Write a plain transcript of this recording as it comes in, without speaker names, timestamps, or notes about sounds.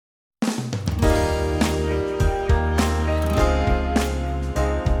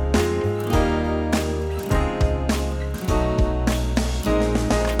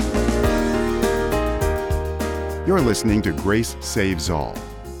You're listening to Grace Saves All,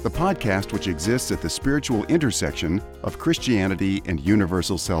 the podcast which exists at the spiritual intersection of Christianity and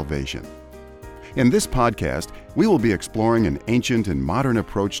universal salvation. In this podcast, we will be exploring an ancient and modern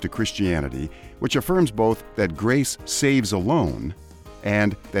approach to Christianity which affirms both that grace saves alone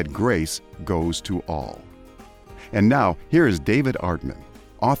and that grace goes to all. And now, here is David Artman,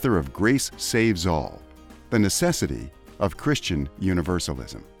 author of Grace Saves All, The Necessity of Christian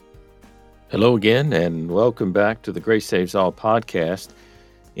Universalism. Hello again, and welcome back to the Grace Saves All podcast.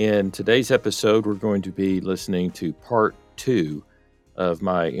 In today's episode, we're going to be listening to part 2 of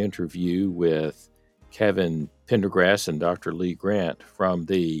my interview with Kevin Pendergrass and Dr. Lee Grant from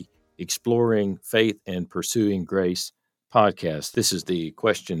the Exploring Faith and Pursuing Grace podcast. This is the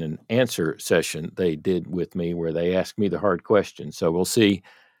question and answer session they did with me where they asked me the hard questions. So we'll see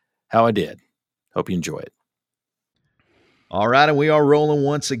how I did. Hope you enjoy it. All right, and we are rolling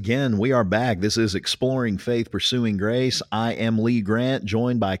once again. We are back. This is Exploring Faith, Pursuing Grace. I am Lee Grant,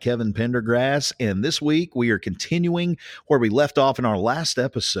 joined by Kevin Pendergrass, and this week we are continuing where we left off in our last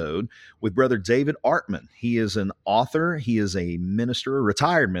episode with Brother David Artman. He is an author. He is a minister, a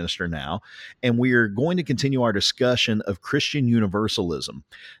retired minister now, and we are going to continue our discussion of Christian Universalism.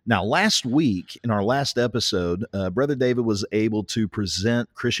 Now, last week, in our last episode, Brother David was able to present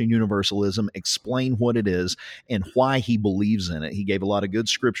Christian Universalism, explain what it is, and why he believes in it. He gave a lot of good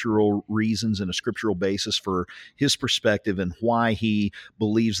scriptural reasons and a scriptural basis for his perspective and why he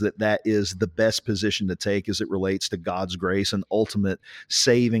believes that that is the best position to take as it relates to God's grace and ultimate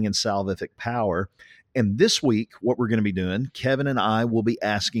saving and salvific power. And this week, what we're going to be doing, Kevin and I will be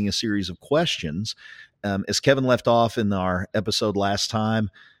asking a series of questions. As Kevin left off in our episode last time,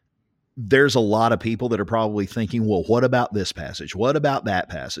 there's a lot of people that are probably thinking, well, what about this passage? What about that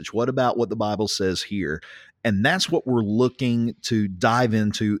passage? What about what the Bible says here? And that's what we're looking to dive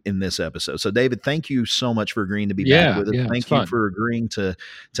into in this episode. So, David, thank you so much for agreeing to be back with us. Thank you for agreeing to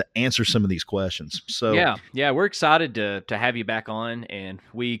answer some of these questions. So, yeah, we're excited to have you back on, and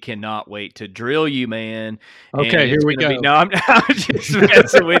we cannot wait to drill you, man. Okay, here we go. I'm just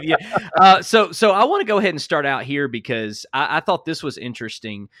messing with you. So I want to go ahead and start out here because I thought this was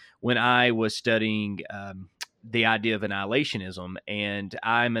interesting when I was studying the idea of annihilationism, and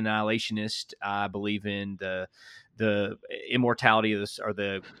I'm an annihilationist. I believe in the immortality of this, or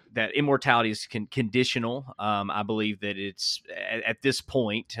that immortality is conditional. I believe that it's at this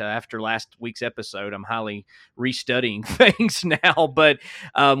point after last week's episode, I'm highly restudying things now. But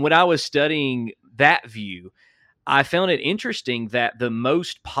when I was studying that view, I found it interesting that the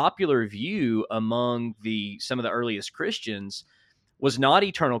most popular view among some of the earliest Christians was not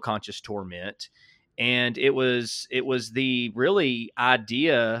eternal conscious torment. And it was the really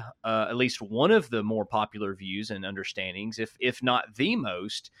idea, at least one of the more popular views and understandings, if not the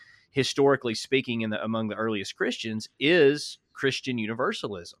most, historically speaking, among the earliest Christians, is Christian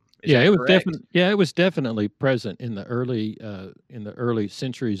universalism. It was definitely present in the early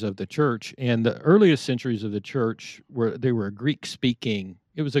centuries of the church, and the earliest centuries of the church were a Greek speaking.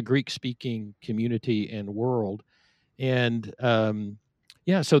 It was a Greek speaking community and world, and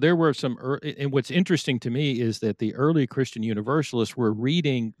so there were some, and what's interesting to me is that the early Christian Universalists were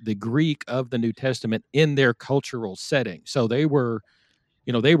reading the Greek of the New Testament in their cultural setting. So they were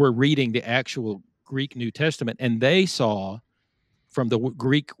reading the actual Greek New Testament, and they saw, from the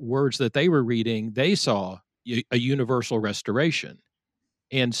Greek words that they were reading, they saw a universal restoration.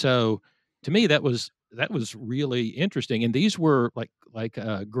 And so, to me, that was really interesting. And these were like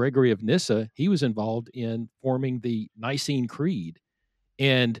Gregory of Nyssa. He was involved in forming the Nicene Creed.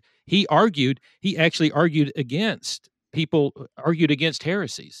 And he actually argued against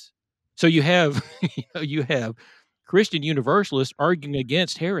heresies. So you have, you have Christian Universalists arguing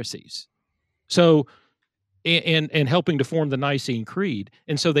against heresies. So, and helping to form the Nicene Creed.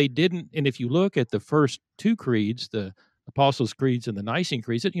 And so they didn't, and if you look at the first two creeds, the Apostles' Creeds and the Nicene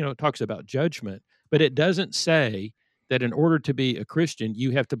Creeds, it talks about judgment, but it doesn't say that in order to be a Christian,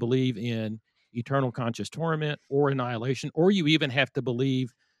 you have to believe in eternal conscious torment or annihilation, or you even have to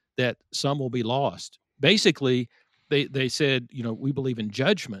believe that some will be lost. Basically, they said, we believe in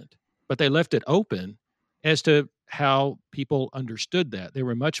judgment, but they left it open as to how people understood that. They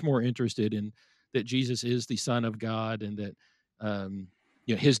were much more interested in that Jesus is the Son of God and that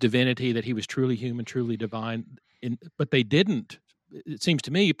his divinity, that he was truly human, truly divine. But they didn't, it seems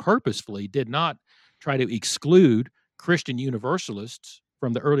to me, purposefully did not try to exclude Christian Universalists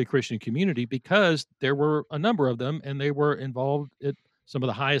from the early Christian community, because there were a number of them and they were involved at some of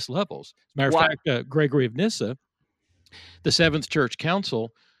the highest levels. As a matter of fact, Gregory of Nyssa, the Seventh Church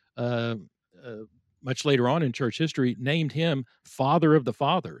Council, much later on in church history, named him Father of the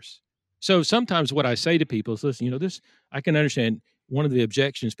Fathers. So sometimes what I say to people is, listen, this, I can understand one of the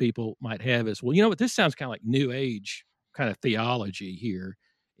objections people might have is, well, you know what, this sounds kind of like New Age kind of theology here.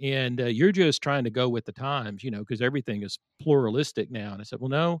 And you're just trying to go with the times, because everything is pluralistic now. And I said, well,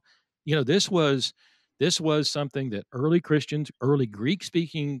 no, this was something that early Christians, early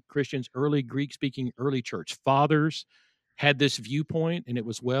Greek-speaking Christians, early church fathers had this viewpoint, and it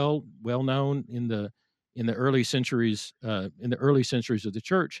was well known in the early centuries of the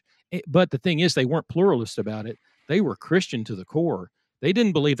church. But the thing is, they weren't pluralist about it. They were Christian to the core. They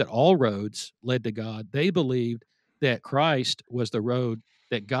didn't believe that all roads led to God. They believed that Christ was the road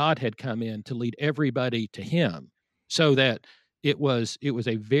that God had come in to lead everybody to Him, so that it was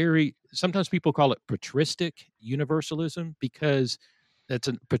a very, sometimes people call it patristic universalism, because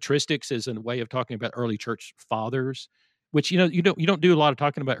patristics is a way of talking about early church fathers, which you don't do a lot of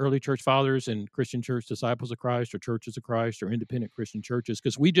talking about early church fathers and Christian church disciples of Christ or churches of Christ or independent Christian churches,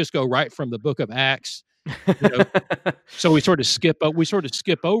 because we just go right from the book of Acts. So we sort of skip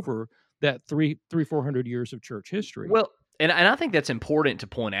over that 400 years of church history. Well, and I think that's important to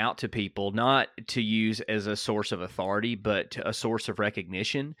point out to people, not to use as a source of authority, but to a source of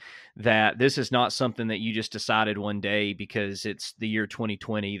recognition, that this is not something that you just decided one day because it's the year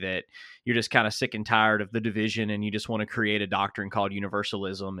 2020 that you're just kind of sick and tired of the division and you just want to create a doctrine called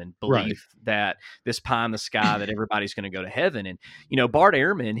universalism and believe that this pie in the sky that everybody's going to go to heaven. And, Bart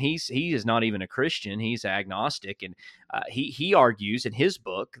Ehrman, he is not even a Christian. He's agnostic. And he argues in his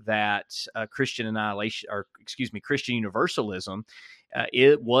book that Christian universalism,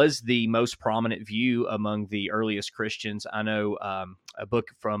 it was the most prominent view among the earliest Christians. I know a book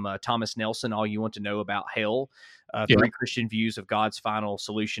from Thomas Nelson, All You Want to Know About Hell, 3 Christian views of God's final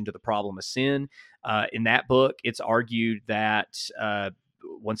solution to the problem of sin. In that book, it's argued that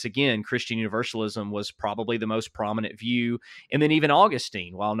once again, Christian universalism was probably the most prominent view. And then even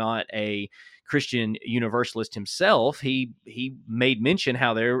Augustine, while not a Christian universalist himself, he made mention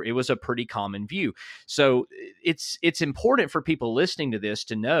how it was a pretty common view. So it's important for people listening to this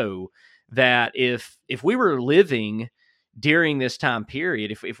to know that if we were living during this time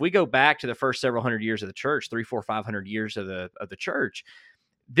period, if we go back to the first several hundred years of the church, 300, 400, 500 years of the church,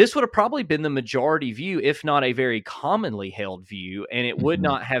 this would have probably been the majority view, if not a very commonly held view. And it would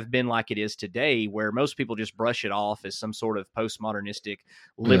not have been like it is today, where most people just brush it off as some sort of postmodernistic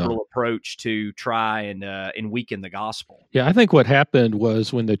liberal approach to try and weaken the gospel. Yeah, I think what happened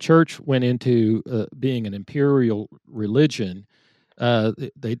was when the church went into being an imperial religion,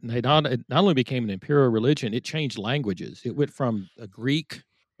 they not only became an imperial religion, it changed languages. It went from a Greek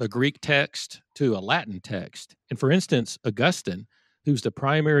text to a Latin text. And for instance, Augustine, who's the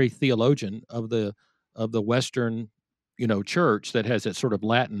primary theologian of the Western, church that has that sort of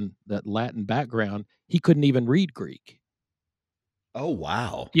Latin background, he couldn't even read Greek. Oh,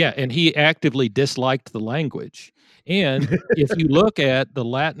 wow. Yeah, and he actively disliked the language. And if you look at the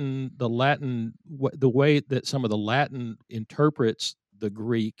way that some of the Latin interprets the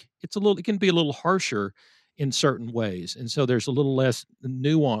Greek, it can be a little harsher in certain ways. And so there's a little less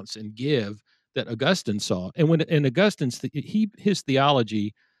nuance and give that Augustine saw. And Augustine's his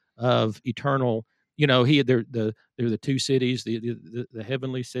theology of eternal, there are the two cities, the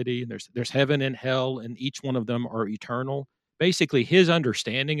heavenly city, and there's heaven and hell, and each one of them are eternal. Basically, his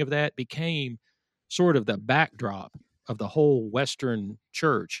understanding of that became sort of the backdrop of the whole Western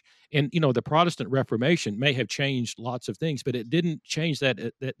church. And the Protestant Reformation may have changed lots of things, but it didn't change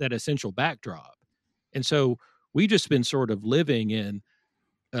that essential backdrop. And so we just been sort of living in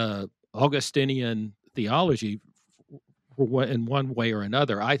Augustinian theology in one way or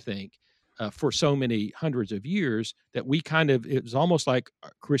another, I think, for so many hundreds of years that it was almost like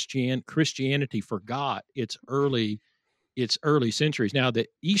Christianity forgot its early centuries. Now, the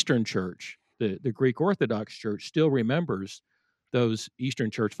Eastern Church, the Greek Orthodox Church, still remembers those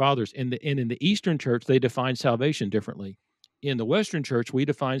Eastern Church fathers. And in the Eastern Church, they define salvation differently. In the Western Church, we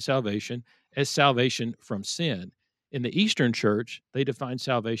define salvation as salvation from sin. In the Eastern Church, they define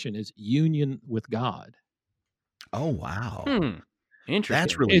salvation as union with God. Oh, wow. Interesting.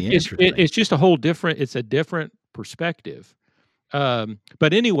 That's really interesting. It's just it's a different perspective.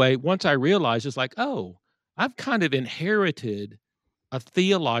 But anyway, once I realized, it's like, oh, I've kind of inherited a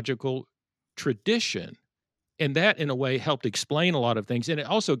theological tradition. And that, in a way, helped explain a lot of things. And it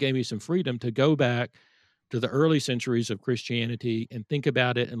also gave me some freedom to go back to the early centuries of Christianity and think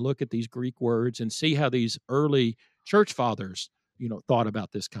about it and look at these Greek words and see how these early church fathers, thought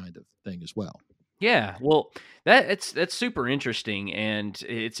about this kind of thing as well. Yeah, well, that's super interesting, and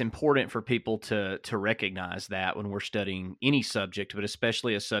it's important for people to recognize that when we're studying any subject, but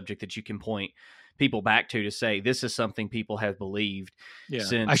especially a subject that you can point people back to say this is something people have believed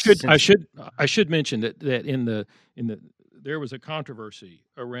since. I should mention that in the there was a controversy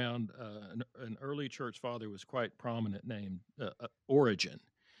around an early church father was quite prominent named Origen,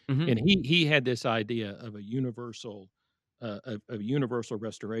 and he had this idea of a universal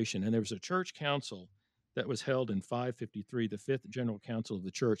restoration, and there was a church council that was held in 553, the fifth general council of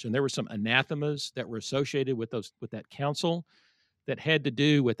the church, and there were some anathemas that were associated with that council that had to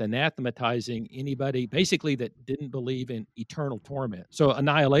do with anathematizing anybody basically that didn't believe in eternal torment. So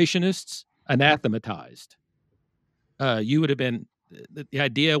annihilationists anathematized. You would have been, the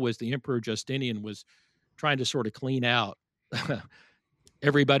idea was the Emperor Justinian was trying to sort of clean out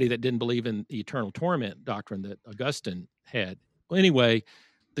everybody that didn't believe in the eternal torment doctrine that Augustine had. Well, anyway,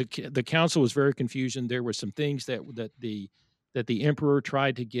 the council was very confused. There were some things that the emperor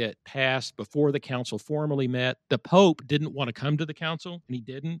tried to get passed before the council formally met. The Pope didn't want to come to the council, and he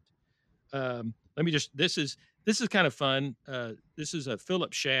didn't. This is kind of fun. This is a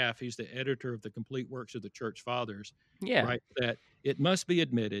Philip Schaff. He's the editor of the Complete Works of the Church Fathers. Yeah. Right. That it must be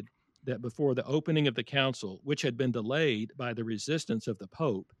admitted that before the opening of the council, which had been delayed by the resistance of the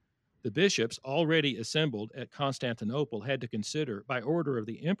Pope, the bishops already assembled at Constantinople had to consider, by order of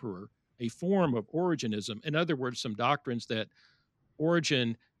the emperor, a form of Origenism. In other words, some doctrines that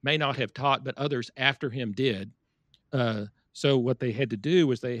Origen may not have taught, but others after him did. So what they had to do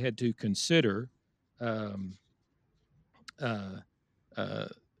was they had to consider a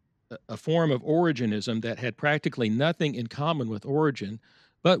form of Origenism that had practically nothing in common with Origen,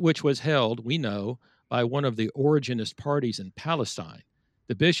 but which was held, we know, by one of the Origenist parties in Palestine.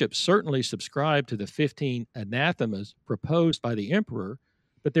 The bishops certainly subscribed to the 15 anathemas proposed by the emperor,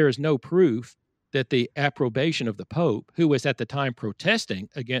 but there is no proof that the approbation of the Pope, who was at the time protesting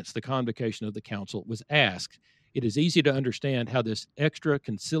against the convocation of the council, was asked. It is easy to understand how this extra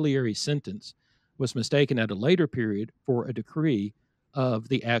conciliary sentence was mistaken at a later period for a decree of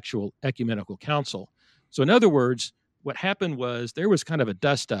the actual ecumenical council. So in other words, what happened was there was kind of a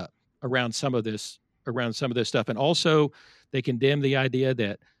dust up around some of this stuff. And also they condemned the idea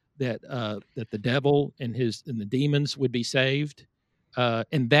that the devil and the demons would be saved.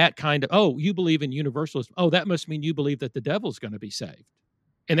 And that kind of, you believe in universalism. Oh, that must mean you believe that the devil's going to be saved.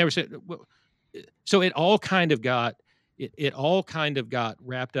 And they were saying, so it all kind of got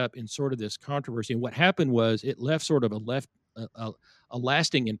wrapped up in sort of this controversy. And what happened was it left sort of a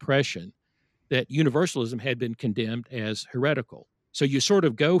lasting impression that universalism had been condemned as heretical. So you sort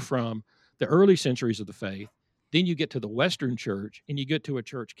of go from the early centuries of the faith, then you get to the Western Church, and you get to a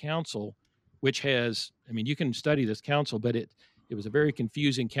church council, which has, you can study this council, but it was a very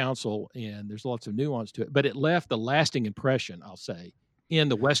confusing council, and there's lots of nuance to it. But it left a lasting impression, I'll say, in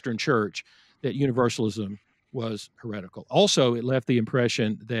the Western Church that universalism was heretical. Also, it left the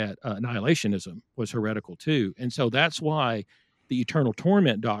impression that annihilationism was heretical too. And so that's why the eternal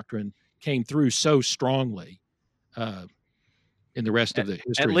torment doctrine came through so strongly in the rest of the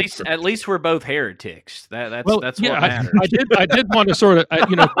history. At least we're both heretics. That's what matters. I did want to sort of, if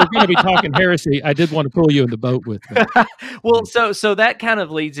we're going to be talking heresy, I did want to pull you in the boat with me. Well, so that kind of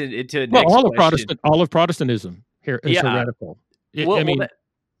leads into next question. All of Protestantism is heretical.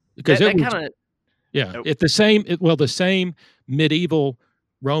 The same medieval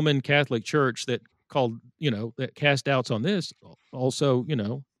Roman Catholic Church that that cast doubts on this also,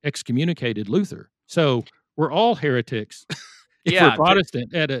 excommunicated Luther. So we're all heretics. We're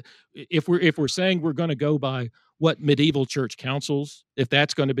Protestant, if we're saying we're going to go by what medieval church councils, if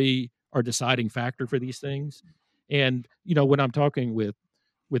that's going to be our deciding factor for these things. And when I'm talking with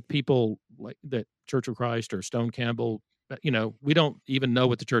people like the Church of Christ or Stone Campbell, we don't even know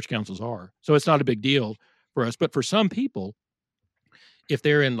what the church councils are, so it's not a big deal for us. But for some people, if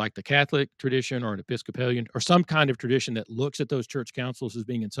they're in like the Catholic tradition or an Episcopalian or some kind of tradition that looks at those church councils as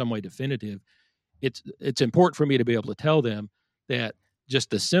being in some way definitive, it's important for me to be able to tell them that just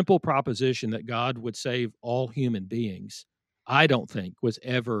the simple proposition that God would save all human beings, I don't think was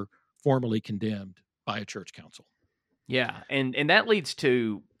ever formally condemned by a church council. Yeah, and that leads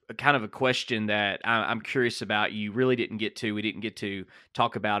to a kind of a question that I'm curious about. We didn't get to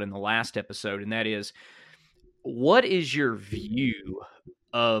talk about in the last episode, and that is, what is your view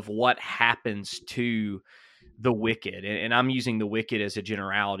of what happens to the wicked? And I'm using the wicked as a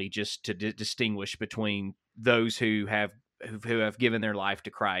generality just to distinguish between those who have given their life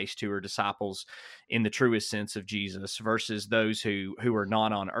to Christ, who are disciples in the truest sense of Jesus, versus those who are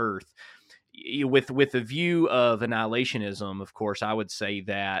not on earth. With a view of annihilationism, of course, I would say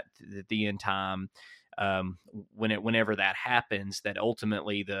that at the end time, whenever that happens, that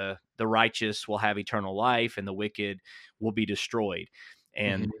ultimately the righteous will have eternal life and the wicked will be destroyed.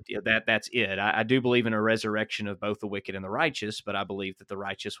 And that's it. I do believe in a resurrection of both the wicked and the righteous, but I believe that the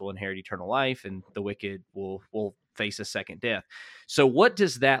righteous will inherit eternal life and the wicked will face a second death. So what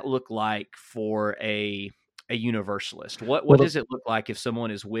does that look like for a universalist? What does it look like if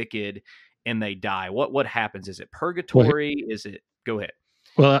someone is wicked and they die? What happens? Is it purgatory? Is it? Go ahead.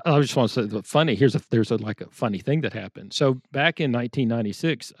 Well, I just want to say the funny. There's a funny thing that happened. So back in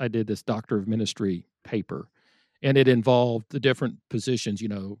 1996, I did this Doctor of Ministry paper, and it involved the different positions.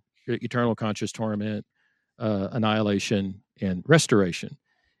 Eternal conscious torment, annihilation, and restoration.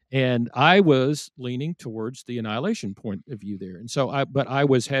 And I was leaning towards the annihilation point of view there. And so I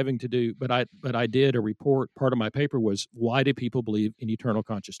did a report. Part of my paper was, why do people believe in eternal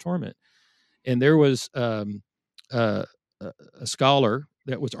conscious torment? And there was a scholar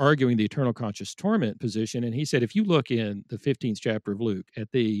that was arguing the eternal conscious torment position. And he said, if you look in the 15th chapter of Luke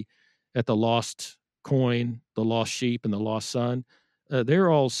at the lost coin, the lost sheep, and the lost son, they're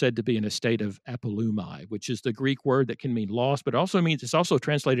all said to be in a state of apolumai, which is the Greek word that can mean lost, but also means it's also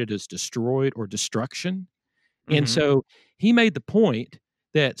translated as destroyed or destruction. Mm-hmm. And so he made the point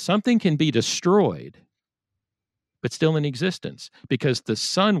that something can be destroyed, but still in existence, because the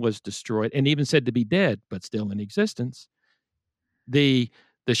son was destroyed and even said to be dead, but still in existence. The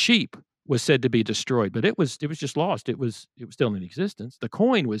sheep was said to be destroyed, but it was just lost. It was still in existence. The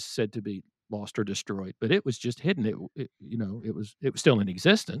coin was said to be lost or destroyed, but it was just hidden. It was still in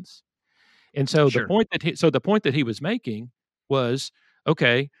existence. And so the point that he was making was,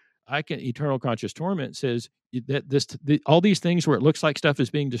 okay, eternal conscious torment says that all these things where it looks like stuff is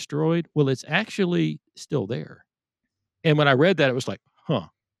being destroyed, well, it's actually still there. And when I read that, it was like,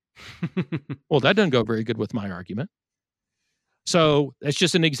 well, that doesn't go very good with my argument. So that's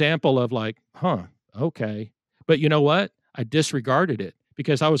just an example of like, okay. But you know what? I disregarded it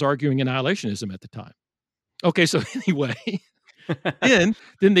because I was arguing annihilationism at the time. Okay, so anyway, then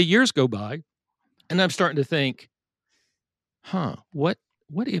the years go by, and I'm starting to think, what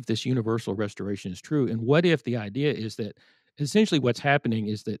if this universal restoration is true? And what if the idea is that essentially what's happening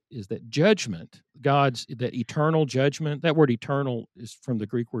is that judgment, that eternal judgment, that word eternal is from the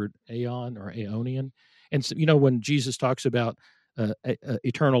Greek word aeon or aeonian. And so, when Jesus talks about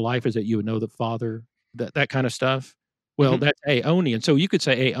eternal life is that you would know the Father, that kind of stuff. Well, that's aeonian. So you could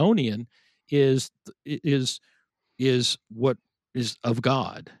say aeonian is what is of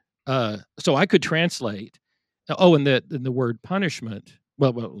God. So I could translate. And the word punishment.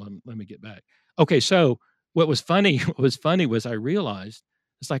 Well, let me get back. Okay, so what was funny was I realized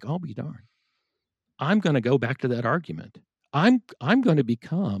it's like, I'll be darned. I'm going to go back to that argument. I'm going to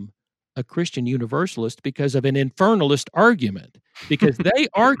become a Christian universalist because of an infernalist argument, because they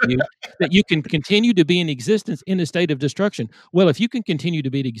argue that you can continue to be in existence in a state of destruction. Well, if you can continue to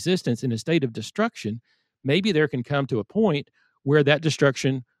be in existence in a state of destruction, maybe there can come to a point where that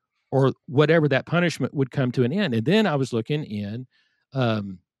destruction or whatever that punishment would come to an end. And then I was looking in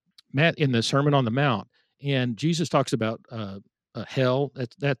the Sermon on the Mount, and Jesus talks about hell.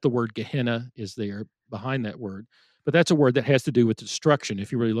 That the word Gehenna is there behind that word. But that's a word that has to do with destruction,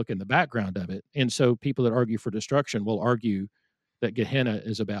 if you really look in the background of it. And so people that argue for destruction will argue that Gehenna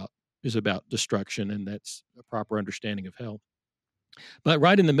is about destruction, and that's a proper understanding of hell. But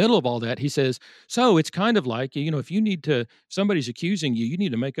right in the middle of all that, he says, so it's kind of like, if somebody's accusing you, you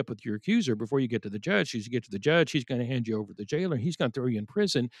need to make up with your accuser before you get to the judge. As you get to the judge, he's going to hand you over to the jailer, and he's going to throw you in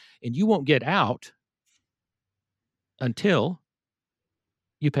prison, and you won't get out until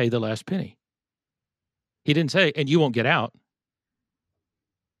you pay the last penny. He didn't say, and you won't get out.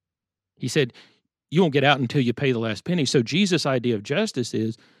 He said, you won't get out until you pay the last penny. So Jesus' idea of justice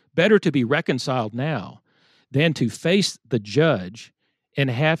is better to be reconciled now than to face the judge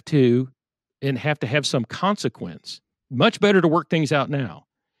and have to have some consequence. Much better to work things out now,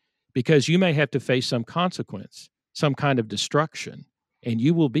 because you may have to face some consequence, some kind of destruction, and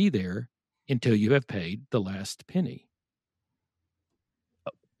you will be there until you have paid the last penny.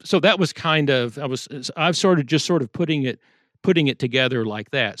 So that was I've sort of putting it together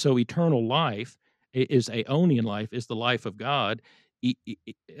like that. So eternal life is aeonian life, is the life of God.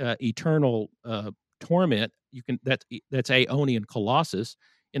 Eternal torment, that's aeonian kolossus.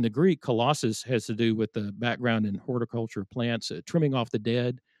 In the Greek, kolossus has to do with the background in horticulture plants, trimming off the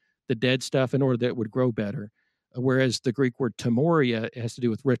dead stuff in order that it would grow better. Whereas the Greek word timoria has to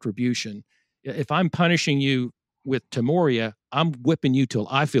do with retribution. If I'm punishing you with timoria, I'm whipping you till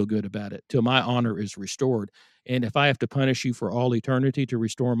I feel good about it, till my honor is restored. And if I have to punish you for all eternity to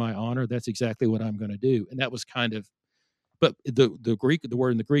restore my honor, that's exactly what I'm going to do. And that was but the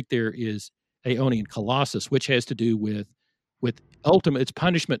word in the Greek there is aeonian kolossus, which has to do with ultimate, it's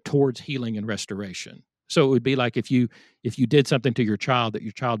punishment towards healing and restoration. So it would be like if you did something to your child that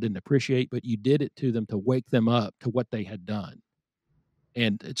your child didn't appreciate, but you did it to them to wake them up to what they had done,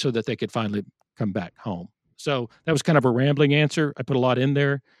 and so that they could finally come back home. So that was kind of a rambling answer. I put a lot in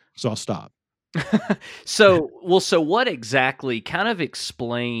there, so I'll stop. So what exactly? Kind of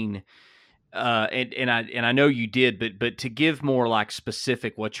explain. And I know you did, but to give more like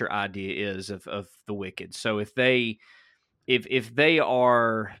specific what your idea is of the wicked. So if they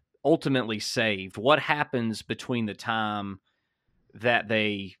are ultimately saved, what happens between the time that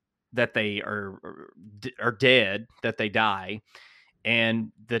they are dead, that they die,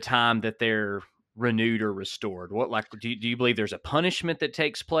 and the time that they're renewed or restored? What, like, do you believe there's a punishment that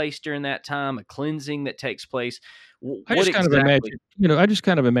takes place during that time, a cleansing that takes place? I just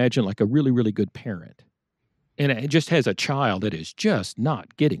kind of imagine like a really, really good parent, and it just has a child that is just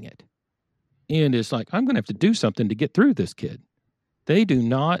not getting it. And it's like, I'm going to have to do something to get through this kid. They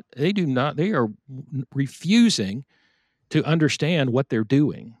are refusing to understand what they're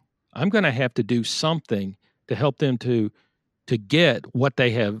doing. I'm going to have to do something to help them to get what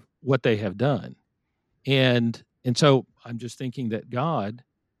they have done. And so I'm just thinking that God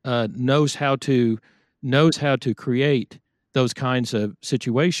knows how to create those kinds of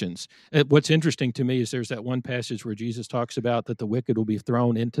situations. What's interesting to me is there's that one passage where Jesus talks about that the wicked will be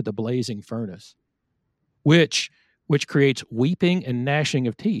thrown into the blazing furnace, which creates weeping and gnashing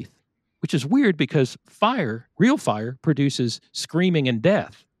of teeth, which is weird because real fire, produces screaming and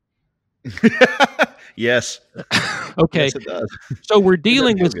death. Yes. Okay. Yes, it does. So we're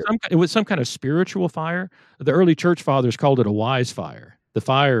dealing with some kind of spiritual fire. The early church fathers called it a wise fire. The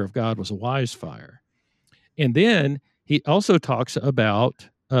fire of God was a wise fire. And then he also talks about,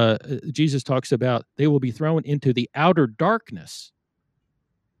 Jesus talks about they will be thrown into the outer darkness,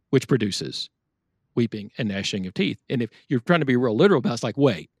 which produces weeping and gnashing of teeth. And if you're trying to be real literal about it, it's like,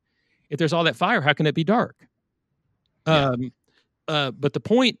 wait, if there's all that fire, how can it be dark? Yeah. But the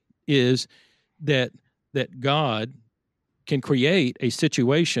point is that God can create a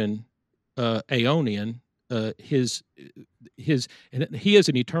situation, aeonian, and he is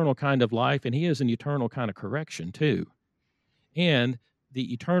an eternal kind of life, and he is an eternal kind of correction too. And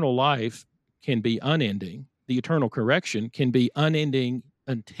the eternal life can be unending. The eternal correction can be unending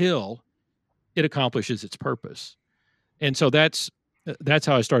until it accomplishes its purpose. And so that's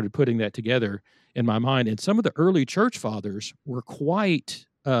how I started putting that together in my mind. And some of the early church fathers were quite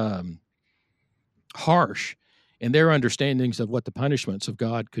harsh in their understandings of what the punishments of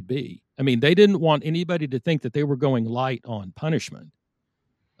God could be. I mean, they didn't want anybody to think that they were going light on punishment.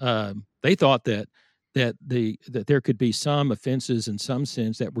 They thought that there could be some offenses and some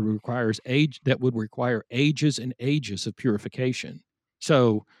sins that would require ages and ages of purification.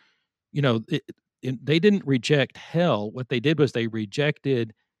 So, they didn't reject hell. What they did was they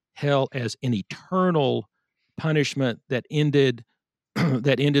rejected hell as an eternal punishment that ended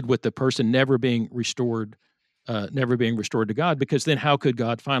with the person never being restored to God, because then how could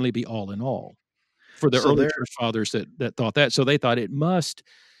God finally be all in all? For the early church fathers that thought that. So they thought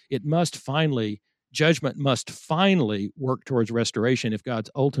judgment must finally work towards restoration if God's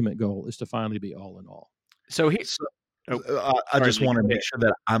ultimate goal is to finally be all in all. So I just want to make sure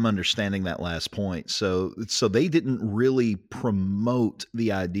that I'm understanding that last point. So they didn't really promote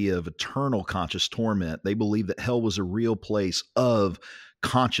the idea of eternal conscious torment. They believed that hell was a real place of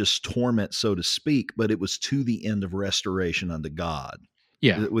conscious torment, so to speak, but it was to the end of restoration unto God.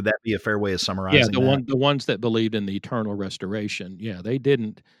 Yeah. Would that be a fair way of summarizing the ones that believed in the eternal restoration. Yeah, they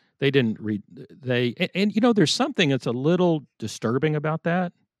didn't there's something that's a little disturbing about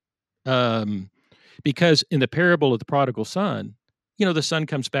that. Because in the parable of the prodigal son, the son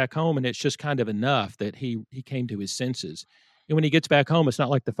comes back home and it's just kind of enough that he came to his senses. And when he gets back home, it's not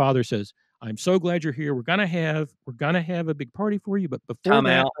like the father says, "I'm so glad you're here. We're gonna have a big party for you, but before time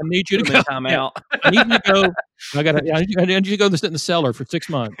that, out. I need you to go. Time out. I need you to go. I need you to go sit in the cellar for 6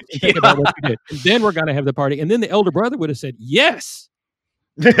 months and think about what you did. And then we're gonna have the party." And then the elder brother would have said, "Yes."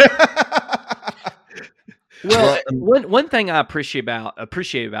 Well, one thing I appreciate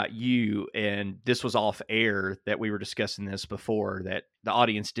about you, and this was off air that we were discussing this before that the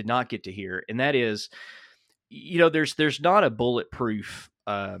audience did not get to hear, and that is, there's not a bulletproof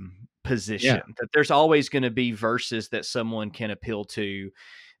position. Yeah. That there's always going to be verses that someone can appeal to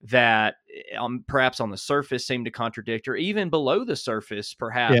that perhaps on the surface seem to contradict, or even below the surface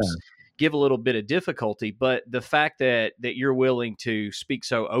perhaps give a little bit of difficulty. But the fact that you're willing to speak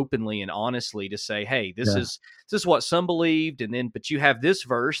so openly and honestly to say, hey, this is what some believed, but you have this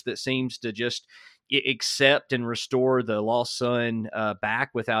verse that seems to just accept and restore the lost son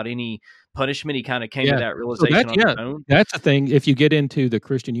back without any punishment. He kind of came to Yeah. that So realization on his own. that's the thing. If you get into the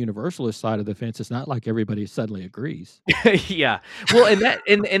Christian Universalist side of the fence, it's not like everybody suddenly agrees. Yeah. Well, and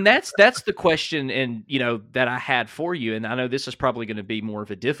that's the question, and that I had for you, and I know this is probably going to be more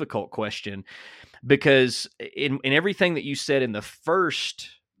of a difficult question, because in everything that you said in the first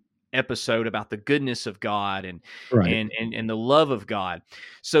episode about the goodness of God and Right. and the love of God,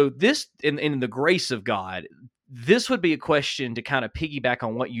 so this in the grace of God, this would be a question to kind of piggyback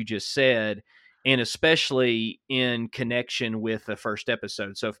on what you just said, and especially in connection with the first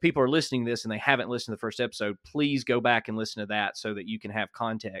episode. So if people are listening to this and they haven't listened to the first episode, please go back and listen to that so that you can have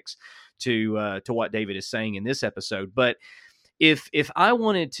context to what David is saying in this episode. But if I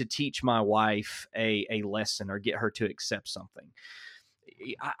wanted to teach my wife a lesson or get her to accept something,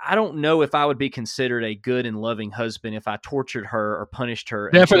 I don't know if I would be considered a good and loving husband if I tortured her or punished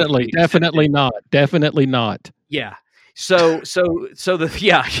her. Definitely not. Definitely not. Yeah. So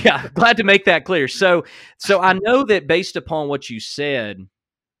glad to make that clear. So I know that based upon what you said,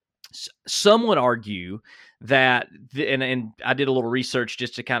 some would argue that, and I did a little research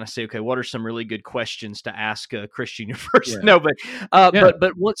just to kind of say, okay, what are some really good questions to ask a Christian University? Yeah. No,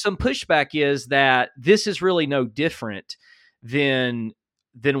 but what some pushback is that this is really no different than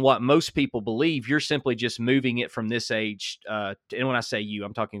what most people believe. You're simply just moving it from this age, and when I say you,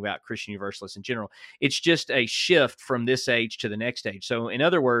 I'm talking about Christian Universalists in general. It's just a shift from this age to the next age. So in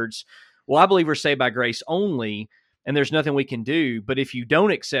other words, well, I believe we're saved by grace only, and there's nothing we can do. But if you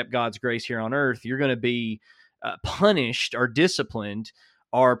don't accept God's grace here on earth, you're going to be punished or disciplined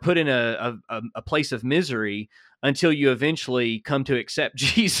or put in a place of misery until you eventually come to accept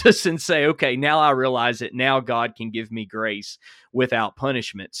Jesus and say, okay, now I realize it. Now God can give me grace without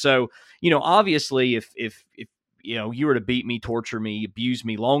punishment. So, obviously if you were to beat me, torture me, abuse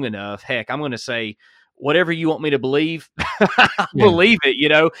me long enough, heck, I'm going to say, whatever you want me to believe, I'll believe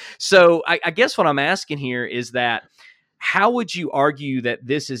it, So I guess what I'm asking here is that, how would you argue that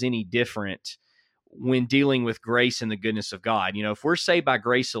this is any different when dealing with grace and the goodness of God? If we're saved by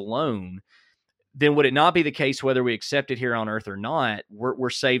grace alone, then would it not be the case whether we accept it here on earth or not, we're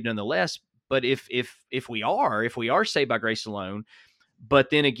saved nonetheless? But if we are saved by grace alone, but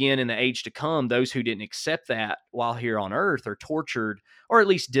then again, in the age to come, those who didn't accept that while here on earth are tortured or at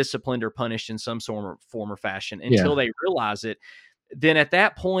least disciplined or punished in some form or fashion until they realize it, then at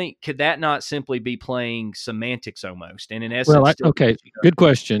that point, could that not simply be playing semantics almost? And in essence, good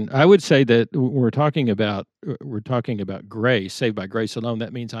question. I would say that we're talking about grace, saved by grace alone.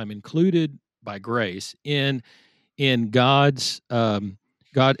 That means I'm included by grace in God's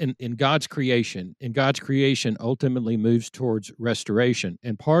in God's creation. And God's creation ultimately moves towards restoration.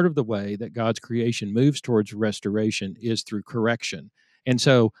 And part of the way that God's creation moves towards restoration is through correction. And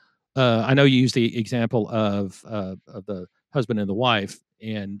so I know you used the example of the husband and the wife,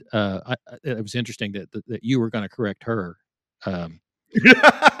 and it was interesting that you were going to correct her.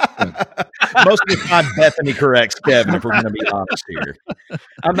 Most of the time, Bethany corrects Kevin, if we're going to be honest here.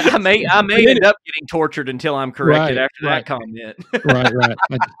 I may end up getting tortured until I'm corrected after that comment. Right.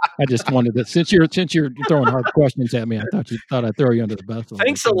 I just wanted to, since you're throwing hard questions at me, I thought I'd throw you under the bus.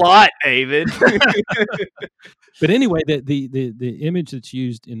 Thanks a lot, David. But anyway, the image that's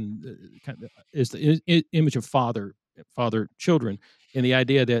used in is the image of father children, and the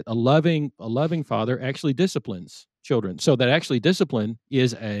idea that a loving father actually disciplines children. So that actually discipline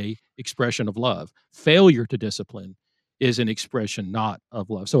is a expression of love. Failure to discipline is an expression not of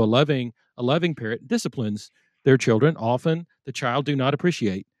love. So a loving parent disciplines their children. Often the child do not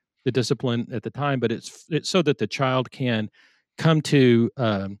appreciate the discipline at the time, but it's so that the child can come to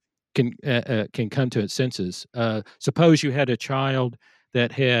can come to its senses. Suppose you had a child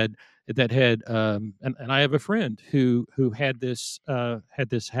that had and I have a friend who had this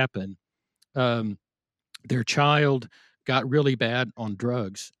happen. Their child got really bad on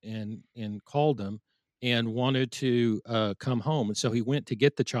drugs and called them and wanted to come home. And so he went to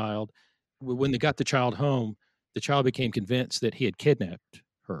get the child. When they got the child home, the child became convinced that he had kidnapped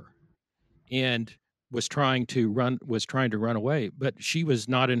her and was trying to run away, but she was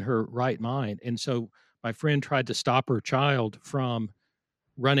not in her right mind. And so my friend tried to stop her child from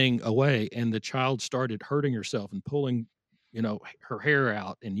running away, and the child started hurting herself and pulling her hair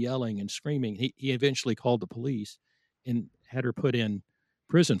out and yelling and screaming. He eventually called the police and had her put in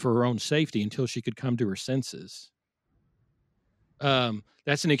prison for her own safety until she could come to her senses.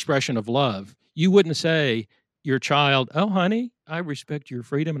 That's an expression of love. You wouldn't say your child, "Oh, honey, I respect your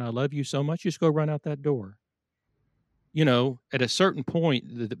freedom and I love you so much. Just go run out that door." At a certain point,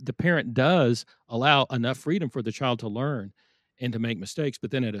 the parent does allow enough freedom for the child to learn and to make mistakes.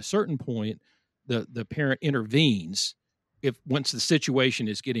 But then at a certain point, the parent intervenes if once the situation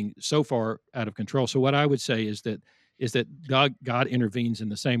is getting so far out of control. So what I would say is that God intervenes in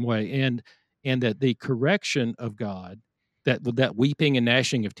the same way, and that the correction of God, that weeping and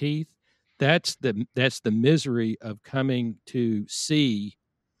gnashing of teeth, that's the misery of coming to see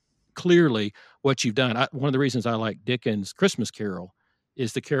clearly what you've done. One of the reasons I like Dickens' Christmas Carol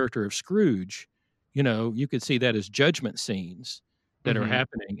is the character of Scrooge. You could see that as judgment scenes that are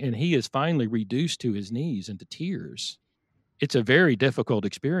happening, and he is finally reduced to his knees and to tears. It's a very difficult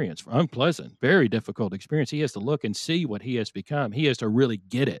experience, unpleasant, very difficult experience. He has to look and see what he has become. He has to really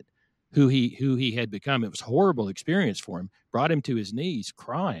get it, who he had become. It was a horrible experience for him, brought him to his knees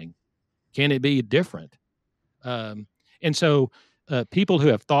crying. Can it be different? And so people who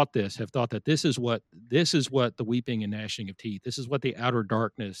have thought that this is what the weeping and gnashing of teeth, this is what the outer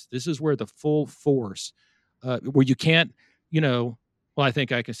darkness, this is where the full force, where you can't, well, I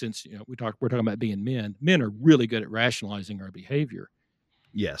think I can, since we're talking about being men. Men are really good at rationalizing our behavior.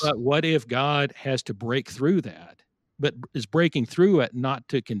 Yes. But what if God has to break through that, but is breaking through it not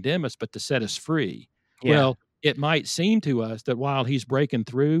to condemn us, but to set us free? Yeah. Well, it might seem to us that while he's breaking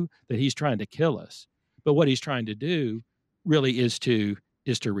through, that he's trying to kill us. But what he's trying to do really is to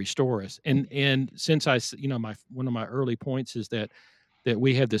restore us. And since one of my early points is that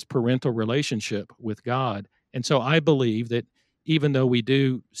we have this parental relationship with God. And so I believe that even though we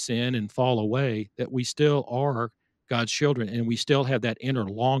do sin and fall away, that we still are God's children, and we still have that inner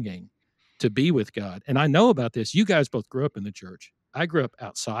longing to be with God. And I know about this. You guys both grew up in the church. I grew up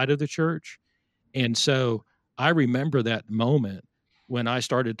outside of the church. And so I remember that moment when I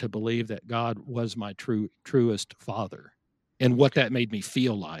started to believe that God was my truest father, and what that made me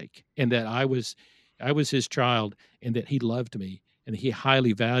feel like, and that I was his child, and that he loved me, and he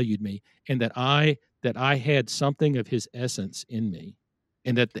highly valued me, and that I had something of his essence in me,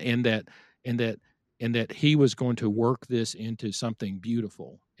 and that he was going to work this into something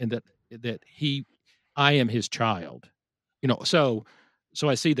beautiful, and that I am his child. So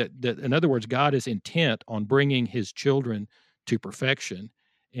I see that in other words, God is intent on bringing his children to perfection.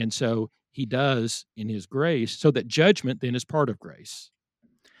 And so he does in his grace, so that judgment then is part of grace.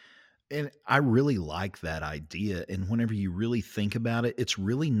 And I really like that idea. And whenever you really think about it, it's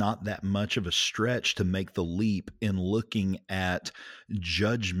really not that much of a stretch to make the leap in looking at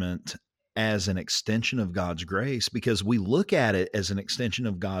judgment as an extension of God's grace, because we look at it as an extension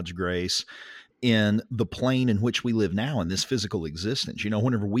of God's grace in the plane in which we live now, in this physical existence.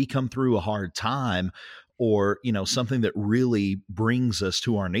 Whenever we come through a hard time, or, something that really brings us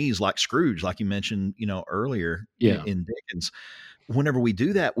to our knees, like Scrooge, like you mentioned, earlier in Dickens. Whenever we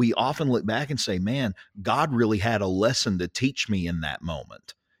do that, we often look back and say, man, God really had a lesson to teach me in that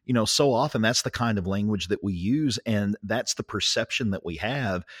moment. So often that's the kind of language that we use, and that's the perception that we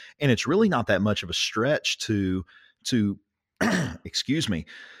have. And it's really not that much of a stretch to excuse me,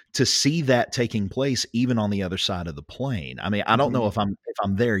 to see that taking place even on the other side of the plane. I mean, I don't know if I'm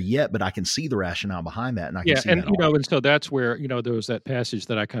there yet, but I can see the rationale behind that, and I can see that. And so that's where there was that passage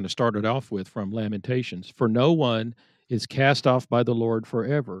that I kind of started off with from Lamentations. For no one is cast off by the Lord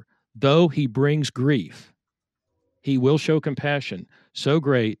forever, though he brings grief. He will show compassion. So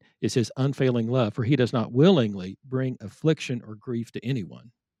great is his unfailing love, for he does not willingly bring affliction or grief to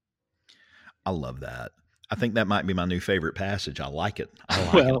anyone. I love that. I think that might be my new favorite passage. I like it.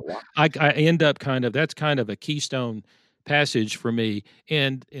 I end up that's kind of a keystone passage for me.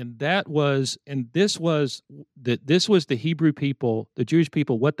 And this was the Hebrew people, the Jewish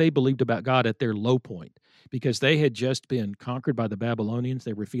people, what they believed about God at their low point, because they had just been conquered by the Babylonians.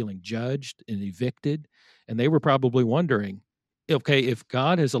 They were feeling judged and evicted, and they were probably wondering, okay, if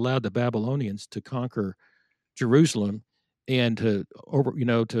God has allowed the Babylonians to conquer Jerusalem and to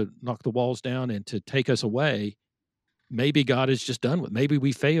knock the walls down and to take us away, maybe God is just done with. Maybe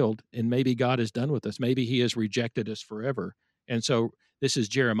we failed, and maybe God is done with us. Maybe he has rejected us forever. And so this is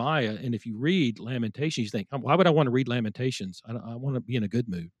Jeremiah. And if you read Lamentations, you think, why would I want to read Lamentations? I want to be in a good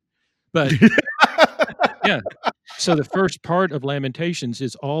mood. But yeah. So the first part of Lamentations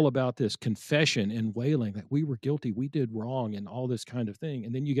is all about this confession and wailing that we were guilty, we did wrong, and all this kind of thing.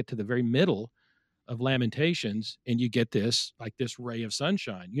 And then you get to the very middle of Lamentations, and you get this ray of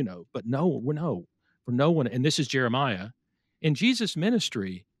sunshine, but for no one. And this is Jeremiah. And Jesus'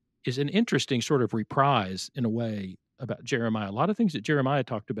 ministry is an interesting sort of reprise in a way about Jeremiah. A lot of things that Jeremiah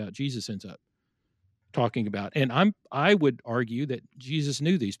talked about, Jesus ends up talking about. And I would argue that Jesus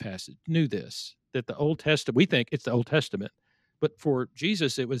knew these passages, that the Old Testament, we think it's the Old Testament, but for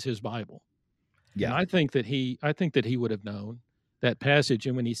Jesus, it was his Bible. Yeah. And I think that he would have known that passage.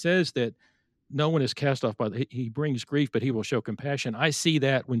 And when he says that no one is cast off he brings grief, but he will show compassion. I see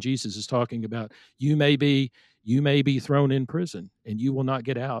that when Jesus is talking about you may be thrown in prison and you will not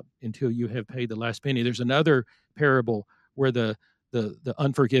get out until you have paid the last penny. There's another parable where the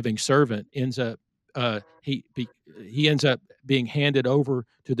unforgiving servant ends up he ends up being handed over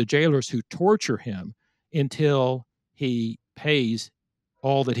to the jailers who torture him until he pays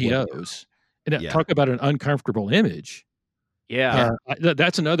all that he owes. And talk about an uncomfortable image. Yeah.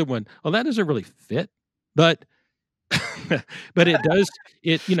 That's another one. Well, that doesn't really fit, but but it does.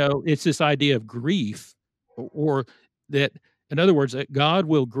 It's this idea of grief, or that, in other words, that God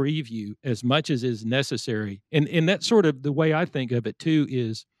will grieve you as much as is necessary. And that's sort of the way I think of it too.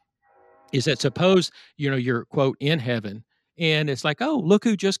 Is that suppose you're, quote, in heaven, and it's like, oh, look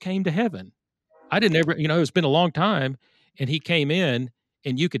who just came to heaven. I didn't ever, it's been a long time, and he came in,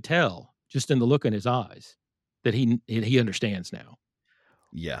 and you could tell just in the look in his eyes that he understands now.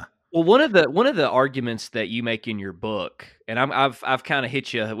 Yeah. Well, one of the arguments that you make in your book, and I've kind of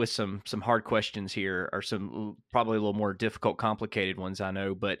hit you with some hard questions here, or some probably a little more difficult, complicated ones, I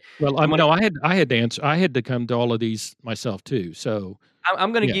know. But I had to answer. I had to come to all of these myself too. So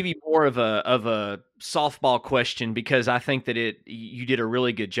I'm going to give you more of a softball question, because I think that you did a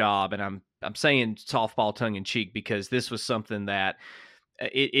really good job, and I'm saying softball tongue in cheek, because this was something that.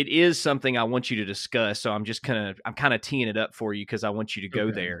 It is something I want you to discuss, so I'm kind of teeing it up for you because I want you to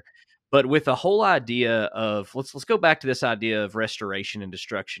go there. But with the whole idea of let's go back to this idea of restoration and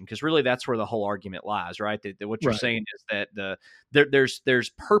destruction, because really that's where the whole argument lies, right? That what you're saying is that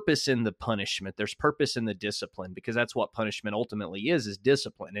there's purpose in the punishment, there's purpose in the discipline, because that's what punishment ultimately is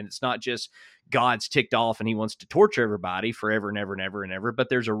discipline, and it's not just God's ticked off and he wants to torture everybody forever and ever and ever and ever, but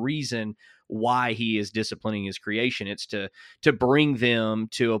there's a reason why he is disciplining his creation. It's to bring them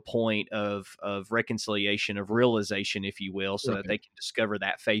to a point of reconciliation, of realization, if you will, so that they can discover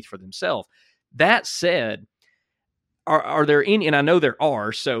that faith for themselves. That said, are there any, and I know there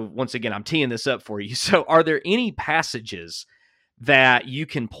are, so once again, I'm teeing this up for you. So are there any passages that you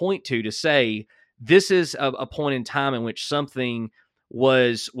can point to say, this is a point in time in which something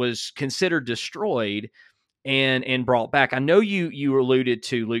was considered destroyed and brought back? I know you alluded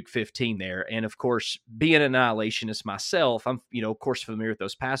to Luke 15 there, and of course, being an annihilationist myself, I'm of course familiar with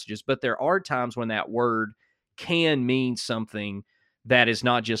those passages, but there are times when that word can mean something that is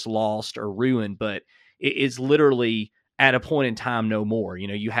not just lost or ruined, but it is literally at a point in time no more.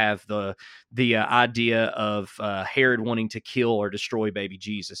 You have the idea of Herod wanting to kill or destroy baby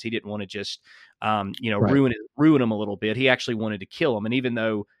Jesus. He didn't want to just ruin him a little bit. He actually wanted to kill him, and even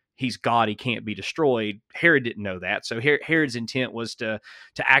though he's God, he can't be destroyed, Herod didn't know that. So Herod's intent was to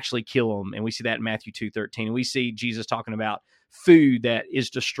actually kill him, and we see that in Matthew 2:13. And we see Jesus talking about food that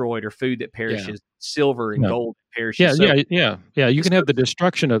is destroyed, or food that perishes, silver and gold that perishes. Yeah. You can have the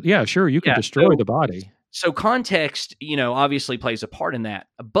destruction of, you can destroy the body. So context, obviously plays a part in that.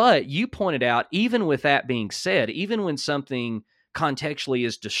 But you pointed out, even with that being said, even when something contextually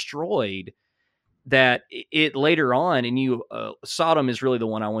is destroyed, that it later on, and Sodom is really the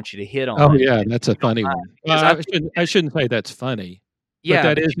one I want you to hit on. Oh yeah, that's a funny one. I shouldn't say that's funny. Yeah,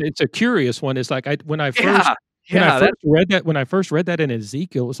 but it's a curious one. It's like when I first read that in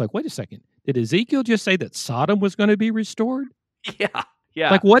Ezekiel, it's like, wait a second, did Ezekiel just say that Sodom was going to be restored? Yeah.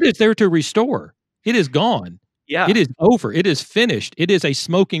 Like, what is there to restore? It is gone. Yeah. It is over. It is finished. It is a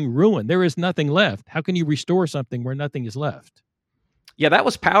smoking ruin. There is nothing left. How can you restore something where nothing is left? Yeah, that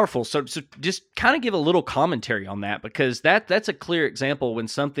was powerful. So just kind of give a little commentary on that, because that's a clear example when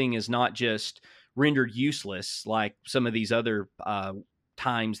something is not just rendered useless like some of these other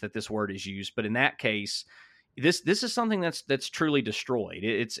times that this word is used, but in that case, this is something that's truly destroyed.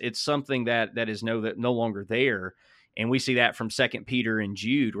 It's something that is no longer there. And we see that from 2 Peter and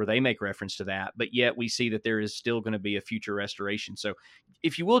Jude, where they make reference to that. But yet we see that there is still going to be a future restoration. So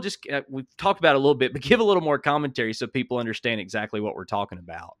if you will, just we've talked about it a little bit, but give a little more commentary so people understand exactly what we're talking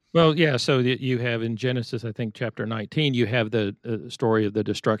about. Well, yeah. So you have in Genesis, I think, chapter 19, you have the story of the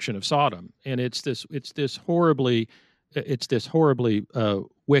destruction of Sodom. And it's this horribly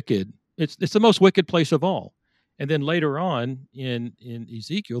wicked. It's the most wicked place of all. And then later on in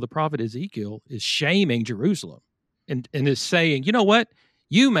Ezekiel, the prophet Ezekiel is shaming Jerusalem. And is saying, you know what?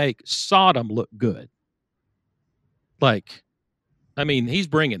 You make Sodom look good. He's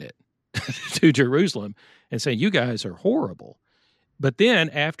bringing it to Jerusalem and saying, you guys are horrible. But then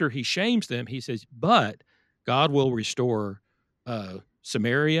after he shames them, he says, but God will restore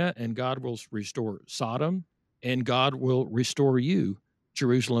Samaria, and God will restore Sodom, and God will restore you,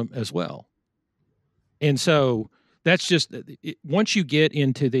 Jerusalem, as well. And so that's just, once you get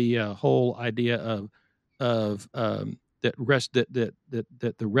into the whole idea of that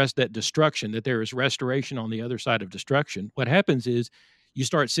destruction, that there is restoration on the other side of destruction, what happens is you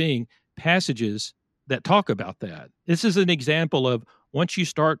start seeing passages that talk about that. This is an example of once you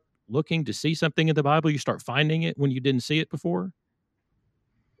start looking to see something in the Bible, you start finding it when you didn't see it before.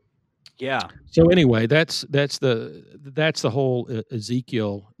 Yeah. So anyway, that's the whole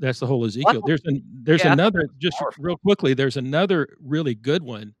Ezekiel. That's the whole Ezekiel. There's another, just real quickly. There's another really good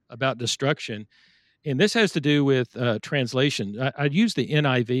one about destruction, and this has to do with translation. I used the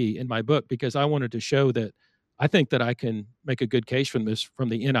NIV in my book because I wanted to show that I think that I can make a good case from this from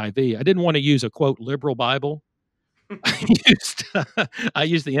the NIV. I didn't want to use a quote liberal Bible. I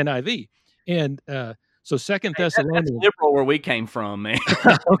used the NIV, and so Second Thessalonians. That's liberal where we came from, man.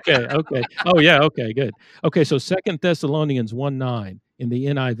 Okay. Oh yeah. Okay. Good. Okay. So Second Thessalonians 1:9 in the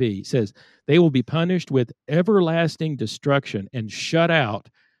NIV says they will be punished with everlasting destruction and shut out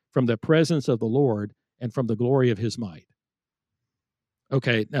from the presence of the Lord and from the glory of His might.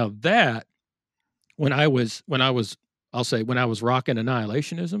 Okay. Now that when I was rocking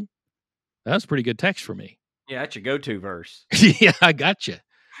annihilationism, that's a pretty good text for me. Yeah, that's your go-to verse. Yeah, I gotcha.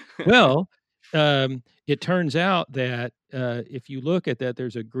 Well, it turns out that if you look at that,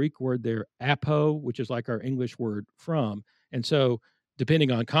 there's a Greek word there, apo, which is like our English word from. And so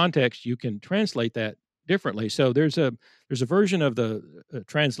depending on context, you can translate that differently. So there's a version of the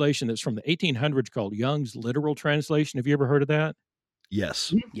translation that's from the 1800s called Young's Literal Translation. Have you ever heard of that?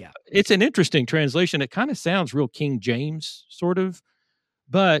 Yes. Yeah. It's an interesting translation. It kind of sounds real King James sort of,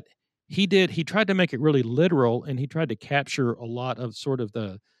 but he tried to make it really literal, and he tried to capture a lot of sort of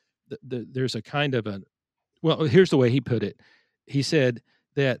there's a kind of here's the way he put it. He said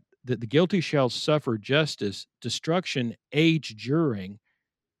that the guilty shall suffer justice, destruction, age during,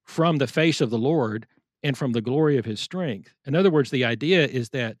 from the face of the Lord and from the glory of His strength. In other words, the idea is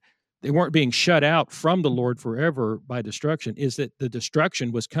that they weren't being shut out from the Lord forever by destruction, is that the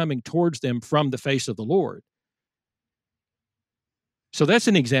destruction was coming towards them from the face of the Lord. So that's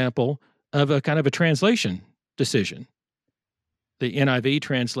an example of a kind of a translation decision. The NIV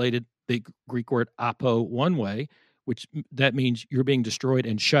translated the Greek word apo one way, which that means you're being destroyed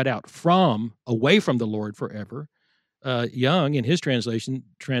and shut out away from the Lord forever. Young, in his translation,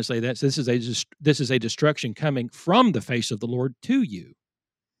 translated that this is a destruction coming from the face of the Lord to you.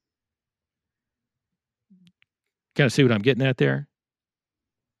 Kind of see what I'm getting at there?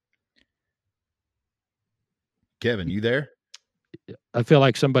 Kevin, you there? I feel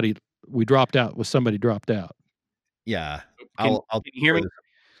like somebody dropped out. Yeah. Can you hear me?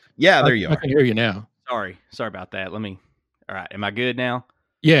 Yeah, there you are. I can hear you now. Sorry about that. All right. Am I good now?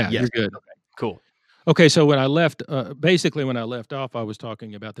 Yeah, yes. You're good. Okay, cool. Okay, so when I left off, I was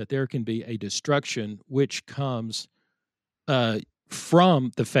talking about that there can be a destruction which comes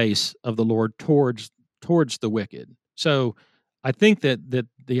from the face of the Lord towards the wicked. So I think that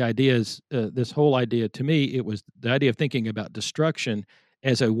the idea is this whole idea, to me, it was the idea of thinking about destruction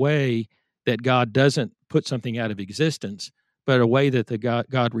as a way that God doesn't put something out of existence, but a way that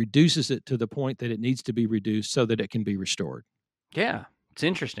God reduces it to the point that it needs to be reduced so that it can be restored. Yeah, it's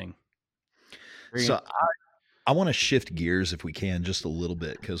interesting. So I want to shift gears if we can just a little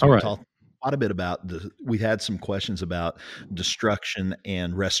bit, because All we right. talked a lot about we've had some questions about destruction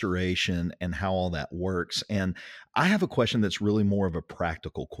and restoration and how all that works. And I have a question that's really more of a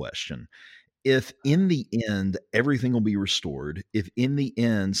practical question. If in the end, everything will be restored, if in the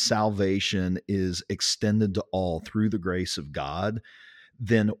end, salvation is extended to all through the grace of God,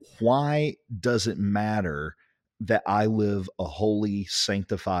 then why does it matter that I live a holy,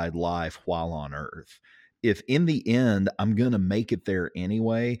 sanctified life while on earth? If in the end I'm going to make it there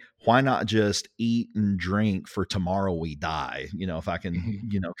anyway, why not just eat and drink for tomorrow we die? If I can,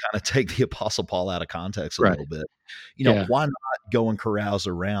 kind of take the Apostle Paul out of context a little bit, why not go and carouse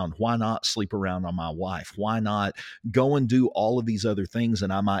around? Why not sleep around on my wife? Why not go and do all of these other things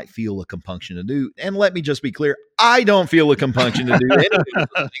and I might feel a compunction to do? And let me just be clear, I don't feel a compunction to do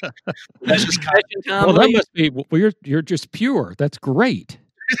anything. That's just that must be, you're just pure. That's great.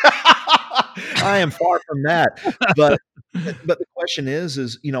 I am far from that. But the question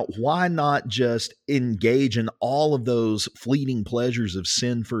is, why not just engage in all of those fleeting pleasures of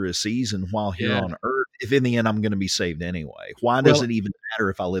sin for a season while here on earth, if in the end I'm going to be saved anyway? Why does it even matter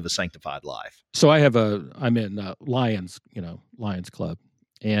if I live a sanctified life? So I'm in Lions Club,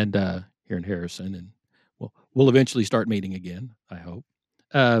 and here in Harrison, and we'll eventually start meeting again, I hope.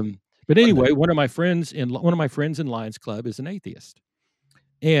 But anyway, one of my friends in Lions Club is an atheist.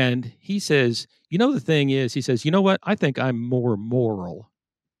 And he says, the thing is, he says, you know what? I think I'm more moral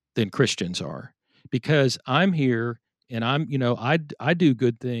than Christians are, because I'm here and I do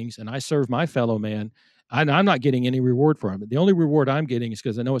good things and I serve my fellow man. I'm not getting any reward from it. The only reward I'm getting is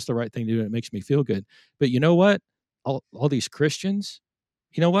because I know it's the right thing to do and it makes me feel good. But you know what? All these Christians,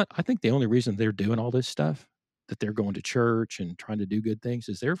 you know what? I think the only reason they're doing all this stuff, that they're going to church and trying to do good things,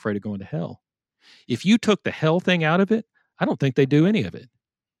 is they're afraid of going to hell. If you took the hell thing out of it, I don't think they'd do any of it.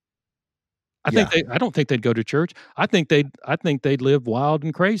 I don't think they'd go to church. I think they'd live wild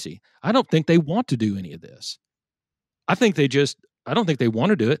and crazy. I don't think they want to do any of this. I don't think they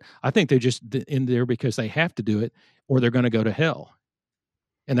want to do it. I think they're just in there because they have to do it or they're going to go to hell.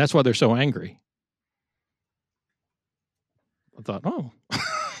 And that's why they're so angry. I thought,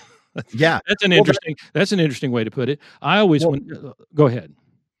 that's an interesting way to put it. I always go ahead.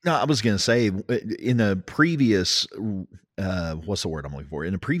 No, I was going to say in a previous, what's the word I'm looking for?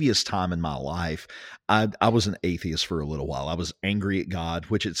 In a previous time in my life, I was an atheist for a little while. I was angry at God,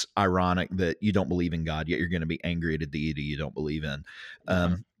 which it's ironic that you don't believe in God, yet you're going to be angry at a deity you don't believe in.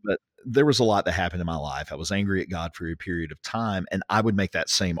 But there was a lot that happened in my life. I was angry at God for a period of time, and I would make that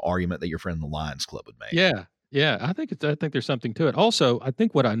same argument that your friend in the Lions Club would make. Yeah. I think there's something to it. Also, I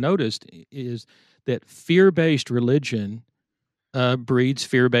think what I noticed is that fear-based religion breeds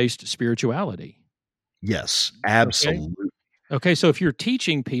fear-based spirituality. Yes, absolutely. Okay, so if you're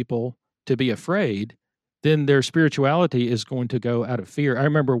teaching people to be afraid, then their spirituality is going to go out of fear. I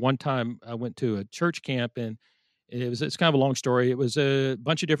remember one time I went to a church camp, and it's kind of a long story. It was a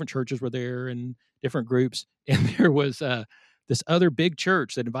bunch of different churches were there and different groups, and there was this other big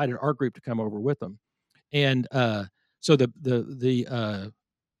church that invited our group to come over with them. And so they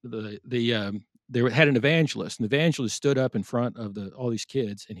had an evangelist, and the evangelist stood up in front of all these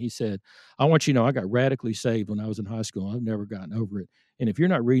kids, and he said, I want you to know I got radically saved when I was in high school. I've never gotten over it. And if you're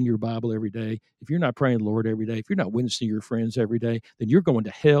not reading your Bible every day, if you're not praying to the Lord every day, if you're not witnessing your friends every day, then you're going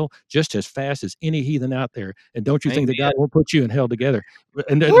to hell just as fast as any heathen out there. And don't you think that God won't put you in hell together?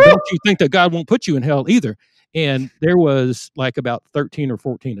 And don't you think that God won't put you in hell either? And there was like about 13 or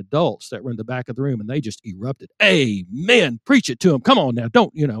 14 adults that were in the back of the room, and they just erupted. Amen. Preach it to him. Come on now.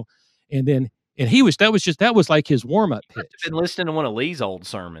 Don't, and then, and that was like his warm-up pitch. I've been listening to one of Lee's old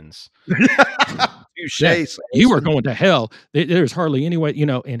sermons. You were going to hell. There's hardly any way,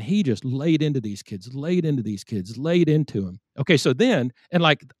 and he just laid into these kids, laid into them. Okay. So then, and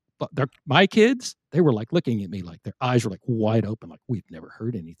like my kids, they were like looking at me like their eyes were like wide open. Like, we've never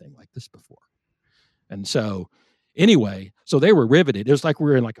heard anything like this before. And so anyway, so they were riveted. It was like we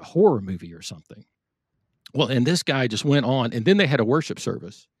were in like a horror movie or something. Well, and this guy just went on, and then they had a worship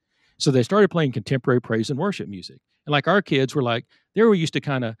service. So they started playing contemporary praise and worship music. And like our kids were like, they were used to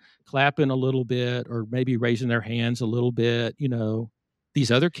kind of clapping a little bit or maybe raising their hands a little bit.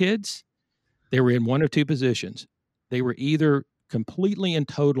 These other kids, they were in one of two positions. They were either completely and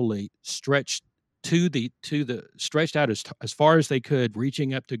totally stretched stretched out as far as they could,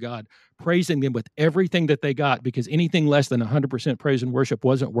 reaching up to God, praising them with everything that they got, because anything less than 100% praise and worship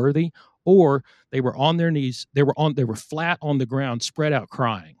wasn't worthy, or they were on their knees, they were flat on the ground, spread out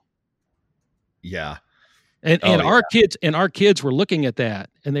crying. Yeah. And our kids were looking at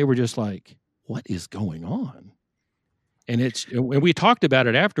that, and they were just like, what is going on? And we talked about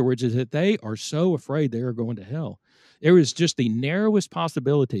it afterwards, is that they are so afraid they are going to hell. There is just the narrowest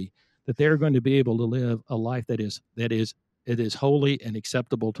possibility that they're going to be able to live a life that is holy and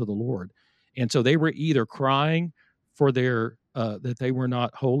acceptable to the Lord. And so they were either crying for their that they were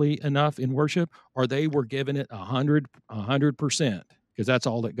not holy enough in worship, or they were giving it 100%, because that's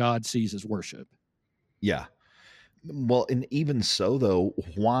all that God sees as worship. Yeah. Well, and even so, though,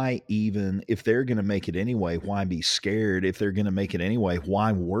 why even, if they're going to make it anyway, why be scared? If they're going to make it anyway,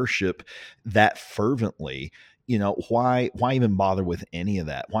 why worship that fervently? Why even bother with any of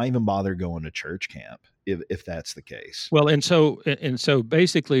that? Why even bother going to church camp if that's the case? Well, and so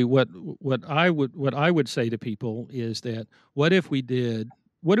basically what I would say to people is that what if we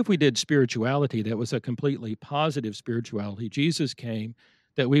did spirituality that was a completely positive spirituality? Jesus came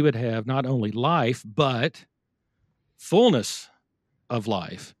that we would have not only life, but fullness of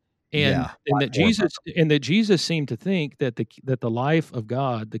life. And that Jesus seemed to think that the life of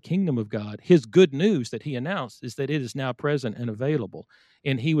God, the kingdom of God, his good news that he announced is that it is now present and available.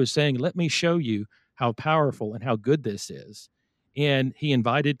 And he was saying, let me show you how powerful and how good this is. And he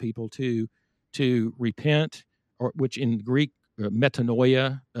invited people to repent, or which in Greek,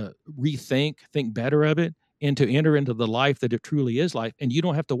 metanoia, rethink, think better of it, and to enter into the life that it truly is life. And you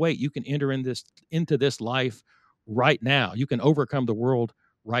don't have to wait. You can enter into this life right now. You can overcome the world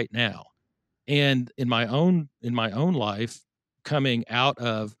right now. And in my own life, coming out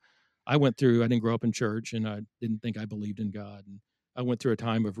of, I didn't grow up in church, and I didn't think I believed in God. And I went through a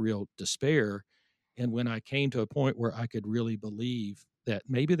time of real despair. And when I came to a point where I could really believe that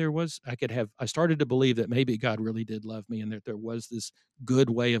maybe I started to believe that maybe God really did love me, and that there was this good